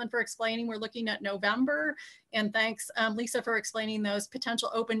thanks, Kaylin, for explaining we're looking at November. And thanks, Lisa, for explaining those potential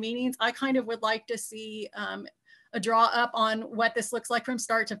open meetings. I kind of would like to see a draw up on what this looks like from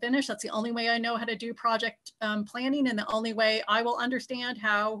start to finish. That's the only way I know how to do project planning, and the only way I will understand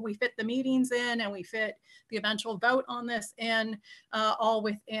how we fit the meetings in and we fit the eventual vote on this in, all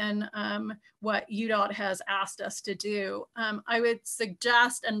within what UDOT has asked us to do. I would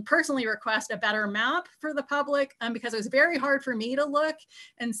suggest and personally request a better map for the public, because it was very hard for me to look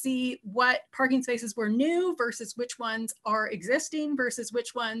and see what parking spaces were new versus which ones are existing versus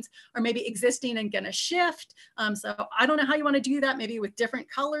which ones are maybe existing and gonna shift. So I don't know how you want to do that, maybe with different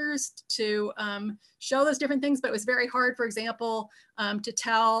colors to show those different things, but it was very hard, for example, to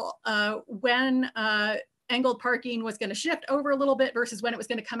tell when angled parking was going to shift over a little bit versus when it was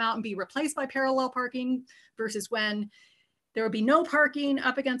going to come out and be replaced by parallel parking versus when there would be no parking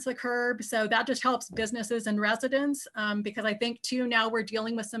up against the curb. So that just helps businesses and residents, because I think too, now we're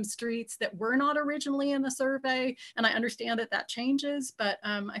dealing with some streets that were not originally in the survey. And I understand that that changes, but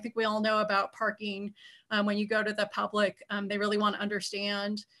I think we all know about parking. When you go to the public, they really want to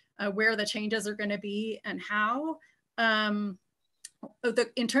understand where the changes are going to be and how.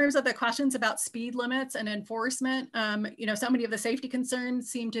 In terms of the questions about speed limits and enforcement, you know, so many of the safety concerns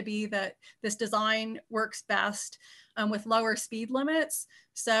seem to be that this design works best with lower speed limits.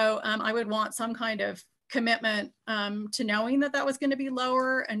 So I would want some kind of commitment to knowing that that was going to be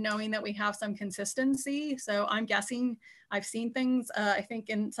lower and knowing that we have some consistency. So I'm guessing I've seen things, I think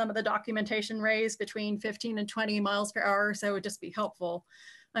in some of the documentation raised between 15 and 20 miles per hour. So it would just be helpful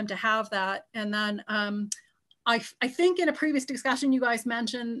to have that. And then I think in a previous discussion, you guys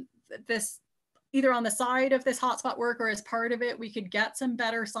mentioned this either on the side of this hotspot work or as part of it, we could get some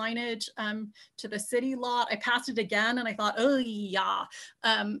better signage to the city lot. I passed it again and I thought, oh yeah,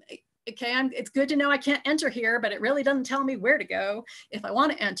 okay, it's good to know I can't enter here, but it really doesn't tell me where to go if I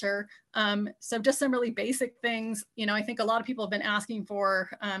want to enter. So just some really basic things, you know, I think a lot of people have been asking for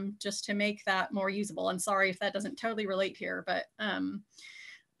just to make that more usable. And sorry if that doesn't totally relate here, but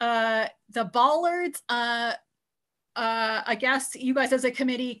the bollards, I guess you guys as a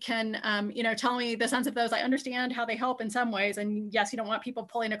committee can, you know, tell me the sense of those. I understand how they help in some ways. And yes, you don't want people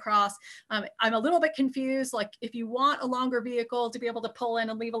pulling across. I'm a little bit confused. Like if you want a longer vehicle to be able to pull in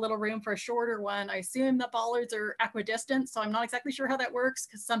and leave a little room for a shorter one, I assume the bollards are equidistant. So I'm not exactly sure how that works,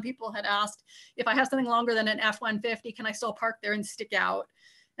 because some people had asked if I have something longer than an F-150, can I still park there and stick out?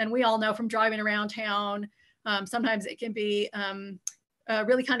 And we all know from driving around town, sometimes it can be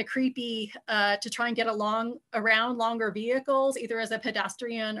really kind of creepy to try and get around longer vehicles, either as a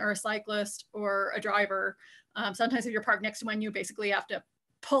pedestrian or a cyclist or a driver. Sometimes if you're parked next to one, you basically have to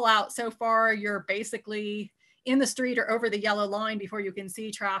pull out so far, you're basically in the street or over the yellow line before you can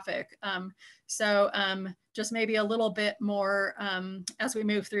see traffic. So just maybe a little bit more as we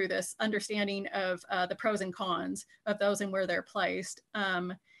move through this understanding of the pros and cons of those and where they're placed.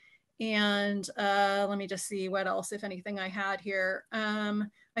 And let me just see what else, if anything, I had here.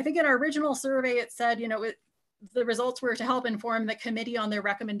 I think in our original survey, it said, you know, the results were to help inform the committee on their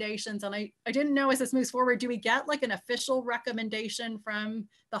recommendations. And I didn't know as this moves forward, do we get like an official recommendation from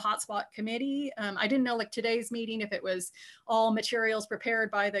the hotspot committee? I didn't know like today's meeting, if it was all materials prepared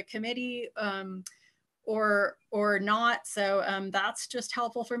by the committee or not. So that's just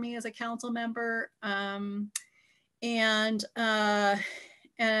helpful for me as a council member.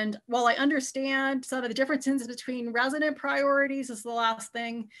 And while I understand some of the differences between resident priorities is the last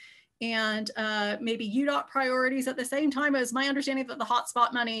thing, and maybe UDOT priorities at the same time, as my understanding that the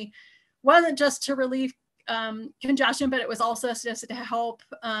hotspot money wasn't just to relieve congestion, but it was also just to help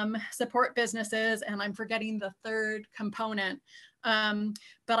support businesses. And I'm forgetting the third component.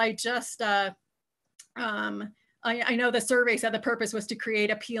 But I just, I know the survey said the purpose was to create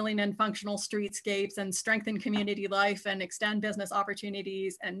appealing and functional streetscapes and strengthen community life and extend business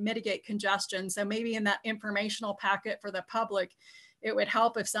opportunities and mitigate congestion. So maybe in that informational packet for the public, it would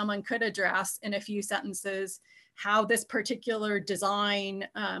help if someone could address in a few sentences how this particular design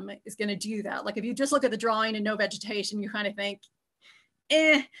is going to do that. Like if you just look at the drawing and no vegetation, you kind of think,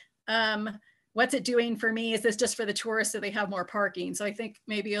 what's it doing for me? Is this just for the tourists so they have more parking? So I think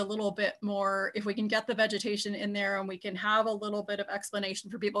maybe a little bit more, if we can get the vegetation in there and we can have a little bit of explanation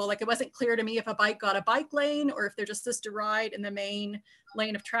for people. Like, it wasn't clear to me if a bike got a bike lane or if they're just supposed to ride in the main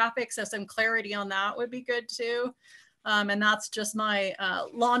lane of traffic. So some clarity on that would be good too. And that's just my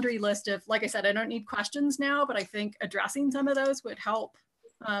laundry list of, like I said, I don't need questions now, but I think addressing some of those would help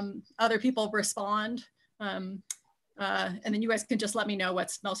other people respond. And then you guys can just let me know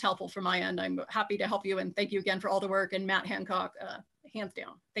what's most helpful for my end. I'm happy to help you, and thank you again for all the work. And Matt Hancock, hands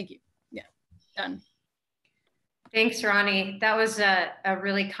down. Thank you. Yeah, done. Thanks, Ronnie. That was a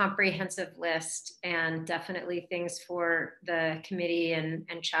really comprehensive list, and definitely things for the committee and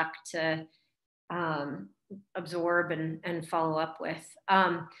Chuck to absorb and follow up with.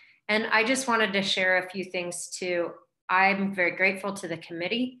 And I just wanted to share a few things too. I'm very grateful to the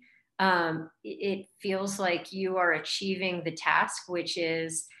committee. It feels like you are achieving the task, which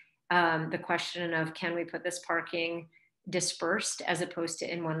is the question of, can we put this parking dispersed as opposed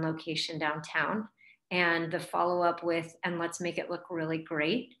to in one location downtown? And the follow-up with, and let's make it look really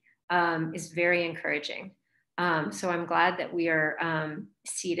great, is very encouraging. So I'm glad that we are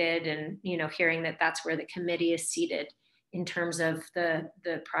seated and, hearing that that's where the committee is seated in terms of the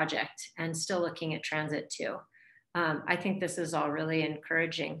project, and still looking at transit too. I think this is all really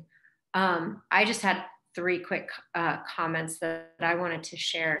encouraging. I just had 3 quick comments that I wanted to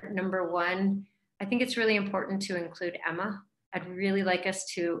share. Number 1, I think it's really important to include Emma. I'd really like us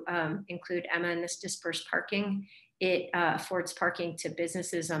to include Emma in this dispersed parking. It affords parking to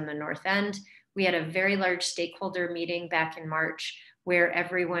businesses on the north end. We had a very large stakeholder meeting back in March where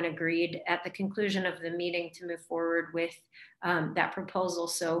everyone agreed at the conclusion of the meeting to move forward with that proposal.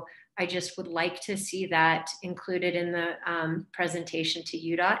 So I just would like to see that included in the presentation to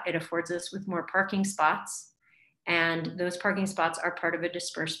UDOT. It affords us with more parking spots, and those parking spots are part of a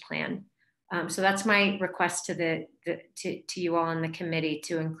dispersed plan. So that's my request to to you all in the committee,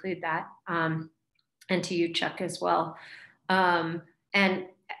 to include that, and to you, Chuck, as well. And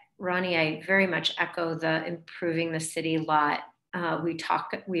Ronnie, I very much echo the improving the city lot. We've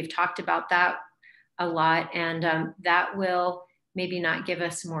talked about that a lot, and that will maybe not give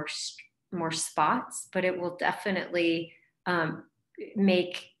us more spots, but it will definitely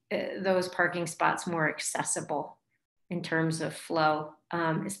make those parking spots more accessible in terms of flow,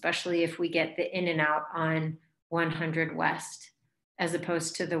 especially if we get the in and out on 100 West, as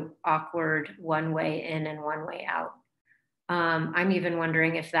opposed to the awkward one way in and one way out. I'm even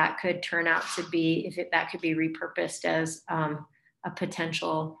wondering if that could turn out to be, that could be repurposed as a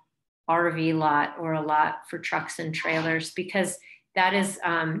potential RV lot or a lot for trucks and trailers, because that is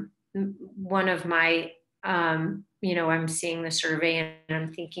one of my, I'm seeing the survey and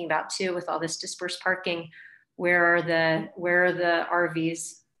I'm thinking about too, with all this dispersed parking, where are the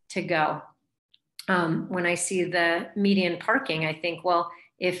RVs to go? When I see the median parking, I think, well,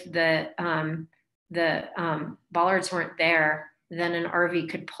 if the bollards weren't there, then an RV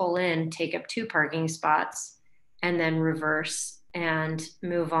could pull in, take up 2 parking spots, and then reverse and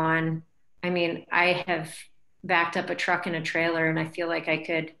move on. I mean, I have backed up a truck and a trailer, and I feel like I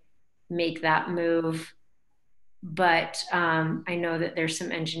could make that move. But I know that there's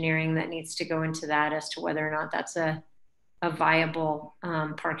some engineering that needs to go into that as to whether or not that's a viable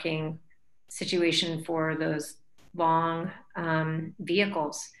parking situation for those long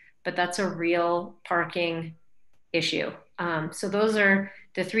vehicles. But that's a real parking issue. So those are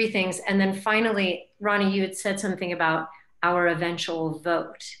the 3 things. And then finally, Ronnie, you had said something about our eventual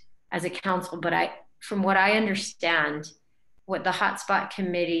vote as a council, but from what I understand, what the Hotspot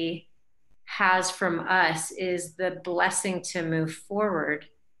Committee has from us is the blessing to move forward.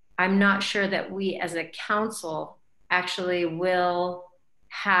 I'm not sure that we as a council actually will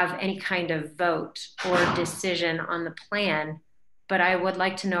have any kind of vote or decision on the plan, but I would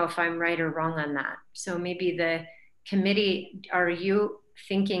like to know if I'm right or wrong on that. So maybe the committee, are you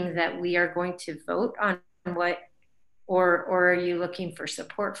thinking that we are going to vote on what, or are you looking for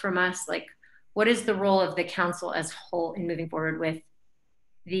support from us? Like, what is the role of the council as a whole in moving forward with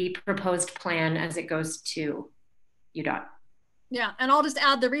the proposed plan as it goes to UDOT? Yeah, and I'll just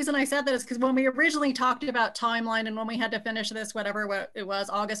add, the reason I said that is because when we originally talked about timeline and when we had to finish this, whatever it was,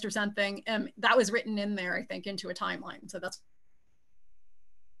 August or something, that was written in there, I think, into a timeline. So that's.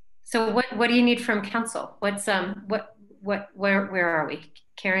 So what do you need from council? What's where are we?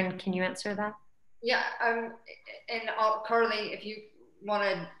 Karen, can you answer that? Yeah, and Carly, if you want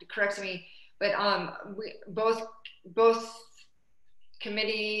to correct me, but we both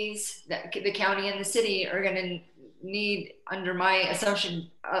committees, the county and the city, are going to need, under my assumption,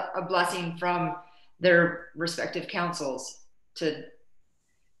 a blessing from their respective councils to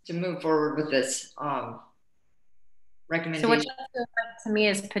move forward with this recommendation. So what to me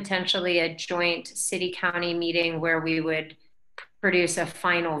is potentially a joint city county meeting where we would produce a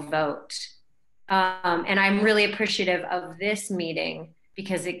final vote. And I'm really appreciative of this meeting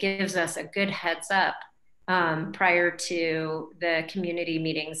because it gives us a good heads up prior to the community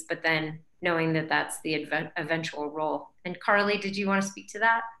meetings, but then knowing that that's the eventual role. And Carly, did you want to speak to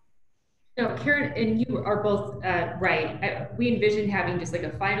that? No, Karen and you are both right. We envisioned having just like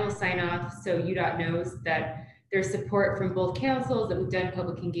a final sign off so UDOT knows that there's support from both councils, that we've done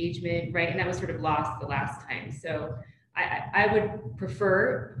public engagement, right? And that was sort of lost the last time. So I would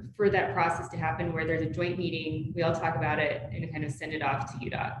prefer for that process to happen where there's a joint meeting, we all talk about it and kind of send it off to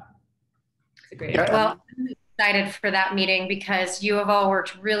UDOT. It's a great idea. Well, I'm excited for that meeting because you have all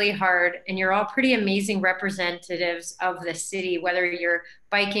worked really hard and you're all pretty amazing representatives of the city, whether you're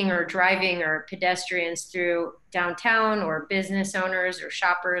biking or driving or pedestrians through downtown or business owners or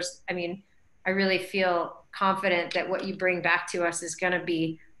shoppers. I mean, I really feel confident that what you bring back to us is going to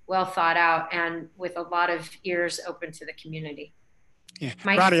be well thought out and with a lot of ears open to the community. Yeah,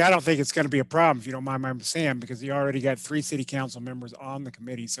 Mike? Ronnie, I don't think it's going to be a problem if you don't mind my saying, because you already got 3 city council members on the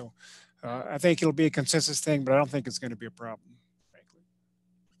committee. So I think it'll be a consensus thing, but I don't think it's going to be a problem, frankly.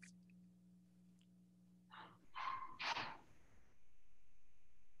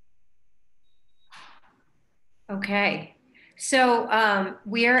 Okay, so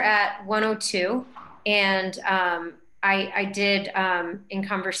we are at 1:02, and I did in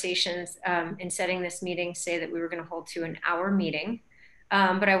conversations in setting this meeting say that we were going to hold to an hour meeting,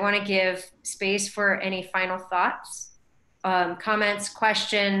 but I want to give space for any final thoughts, comments,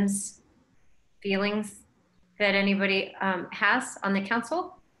 questions, feelings that anybody has on the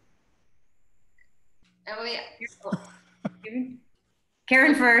council. Emily,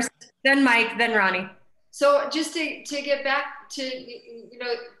 Karen first, then Mike, then Ronnie. so just to get back to,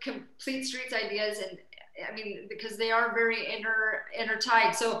 complete streets ideas, and I mean, because they are very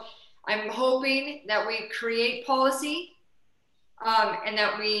intertied. So I'm hoping that we create policy and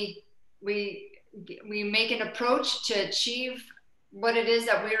that we make an approach to achieve what it is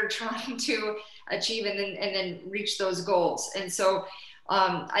that we are trying to achieve and then reach those goals. And so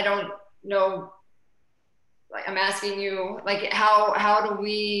I don't know, like I'm asking you, like how do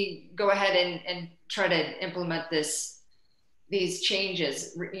we go ahead and try to implement these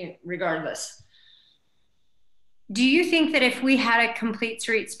changes regardless? Do you think that if we had a complete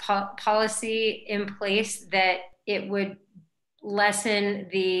streets policy in place that it would lessen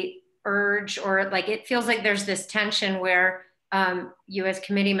the urge, or like it feels like there's this tension where you as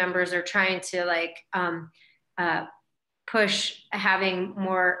committee members are trying to like push having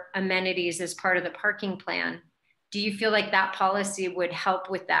more amenities as part of the parking plan? Do you feel like that policy would help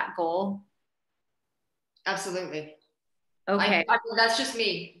with that goal? Absolutely. Okay. I mean, that's just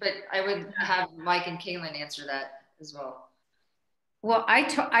me, but I would have Mike and Kaylin answer that as well. Well,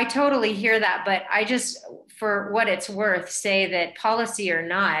 I totally hear that, but I just, for what it's worth, say that policy or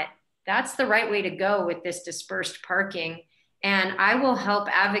not, that's the right way to go with this dispersed parking. And I will help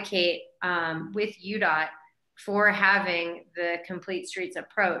advocate with UDOT for having the complete streets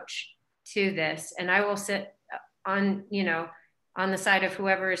approach to this. And I will sit on, on the side of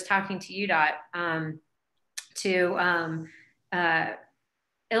whoever is talking to UDOT to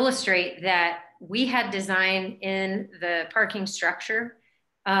illustrate that we had design in the parking structure.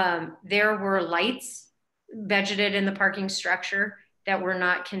 There were lights budgeted in the parking structure that were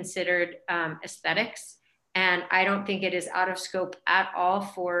not considered aesthetics. And I don't think it is out of scope at all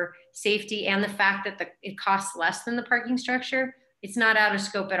for safety, and the fact that it costs less than the parking structure. It's not out of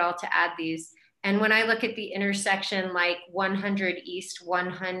scope at all to add these. And when I look at the intersection like 100 East,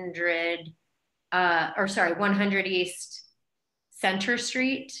 100 East Center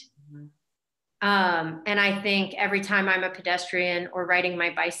Street. And I think every time I'm a pedestrian or riding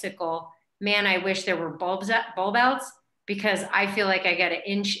my bicycle, man, I wish there were bulb outs, because I feel like I got to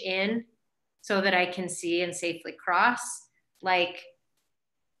inch in so that I can see and safely cross. Like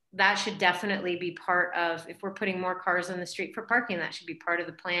that should definitely be part of, if we're putting more cars on the street for parking, that should be part of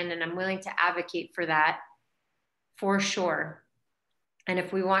the plan. And I'm willing to advocate for that for sure. And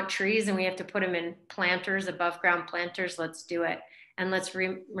if we want trees and we have to put them in planters, above ground planters, let's do it. And let's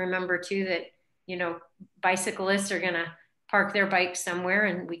remember too that, bicyclists are going to park their bikes somewhere,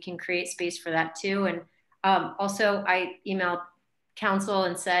 and we can create space for that too. And also I emailed council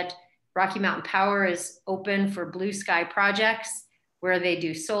and said, Rocky Mountain Power is open for blue sky projects where they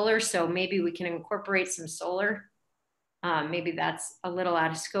do solar. So maybe we can incorporate some solar. Maybe that's a little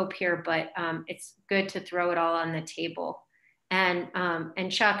out of scope here, but it's good to throw it all on the table. And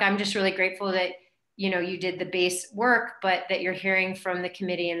Chuck, I'm just really grateful that you know, you did the base work, but that you're hearing from the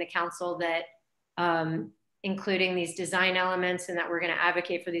committee and the council that including these design elements, and that we're going to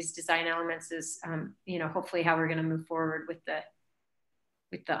advocate for these design elements is, you know, hopefully how we're going to move forward with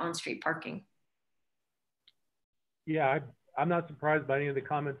the on-street parking. Yeah, I'm not surprised by any of the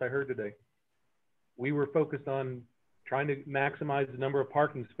comments I heard today. We were focused on trying to maximize the number of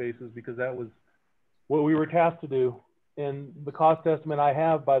parking spaces because that was what we were tasked to do. And the cost estimate I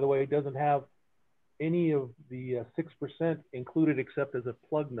have, by the way, doesn't have any of the 6% included except as a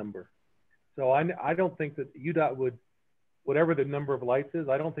plug number. So I don't think that UDOT would, whatever the number of lights is,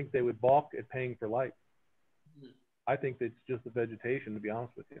 I don't think they would balk at paying for lights. I think it's just the vegetation, to be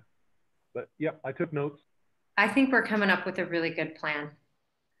honest with you. But yeah, I took notes. I think we're coming up with a really good plan.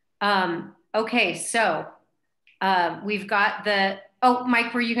 Okay, so we've got oh,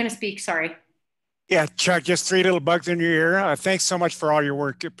 Mike, were you going to speak? Sorry. Yeah, Chuck, just 3 little bugs in your ear. Thanks so much for all your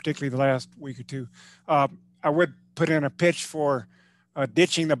work, particularly the last week or two. I would put in a pitch for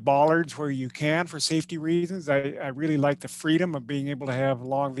ditching the bollards where you can for safety reasons. I really like the freedom of being able to have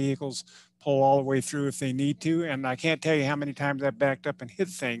long vehicles pull all the way through if they need to. And I can't tell you how many times I've backed up and hit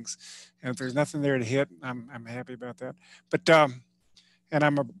things. And if there's nothing there to hit, I'm happy about that. But and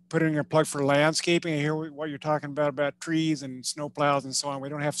I'm putting a plug for landscaping. I hear what you're talking about trees and snow plows and so on. We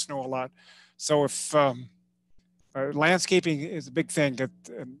don't have snow a lot. So if landscaping is a big thing, that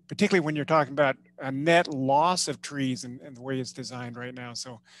particularly when you're talking about a net loss of trees and the way it's designed right now.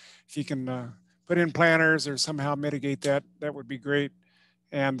 So if you can put in planters or somehow mitigate that, that would be great.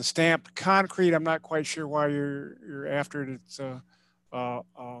 And the stamped concrete, I'm not quite sure why you're after it. It's to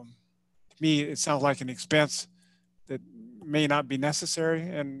me, it sounds like an expense that may not be necessary.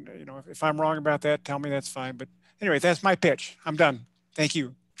 And you know, if I'm wrong about that, tell me, that's fine. But anyway, that's my pitch. I'm done. Thank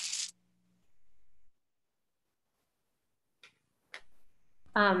you.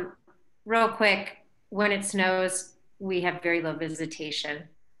 Real quick, when it snows, we have very low visitation.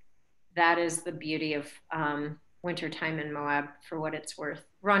 That is the beauty of wintertime in Moab, for what it's worth.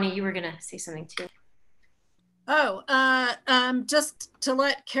 Ronnie, you were going to say something too. Oh, just to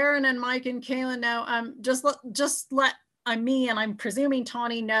let Karen and Mike and Kaylin know, just let me, and I'm presuming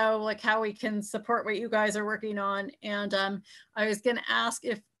Tawny, know like how we can support what you guys are working on. And I was going to ask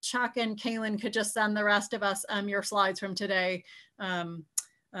if Chuck and Kaylin could just send the rest of us your slides from today, and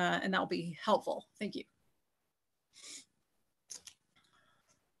that'll be helpful. Thank you.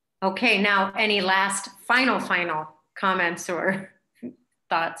 Okay, now any last final comments or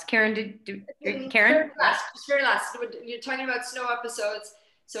thoughts? Karen, Karen? Very last. You're talking about snow episodes.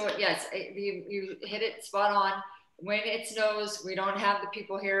 So yes, you hit it spot on. When it snows, we don't have the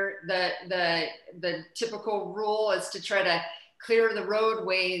people here. The typical rule is to try to clear the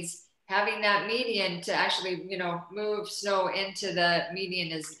roadways. Having that median to actually, you know, move snow into the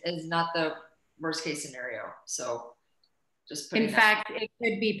median is not the worst case scenario. So just in fact, it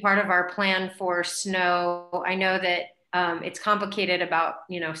could be part of our plan for snow. I know that it's complicated about,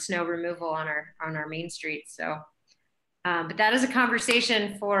 you know, snow removal on our main streets. So, but that is a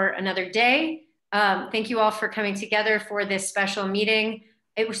conversation for another day. Thank you all for coming together for this special meeting.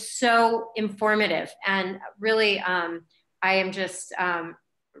 It was so informative, and really, I am just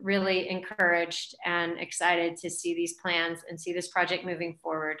really encouraged and excited to see these plans and see this project moving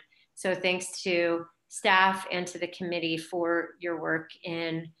forward. So thanks to staff and to the committee for your work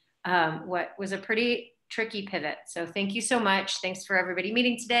in what was a pretty tricky pivot. So thank you so much. Thanks for everybody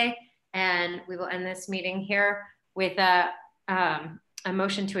meeting today. And we will end this meeting here with a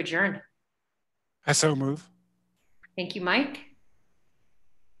motion to adjourn. I so move. Thank you, Mike.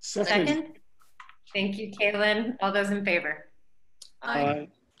 Second. Thank you, Kaylin. All those in favor? Aye.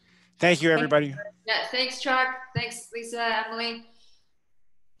 Thank you, everybody. Yeah, thanks, Chuck. Thanks, Lisa, Emily.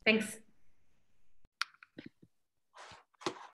 Thanks.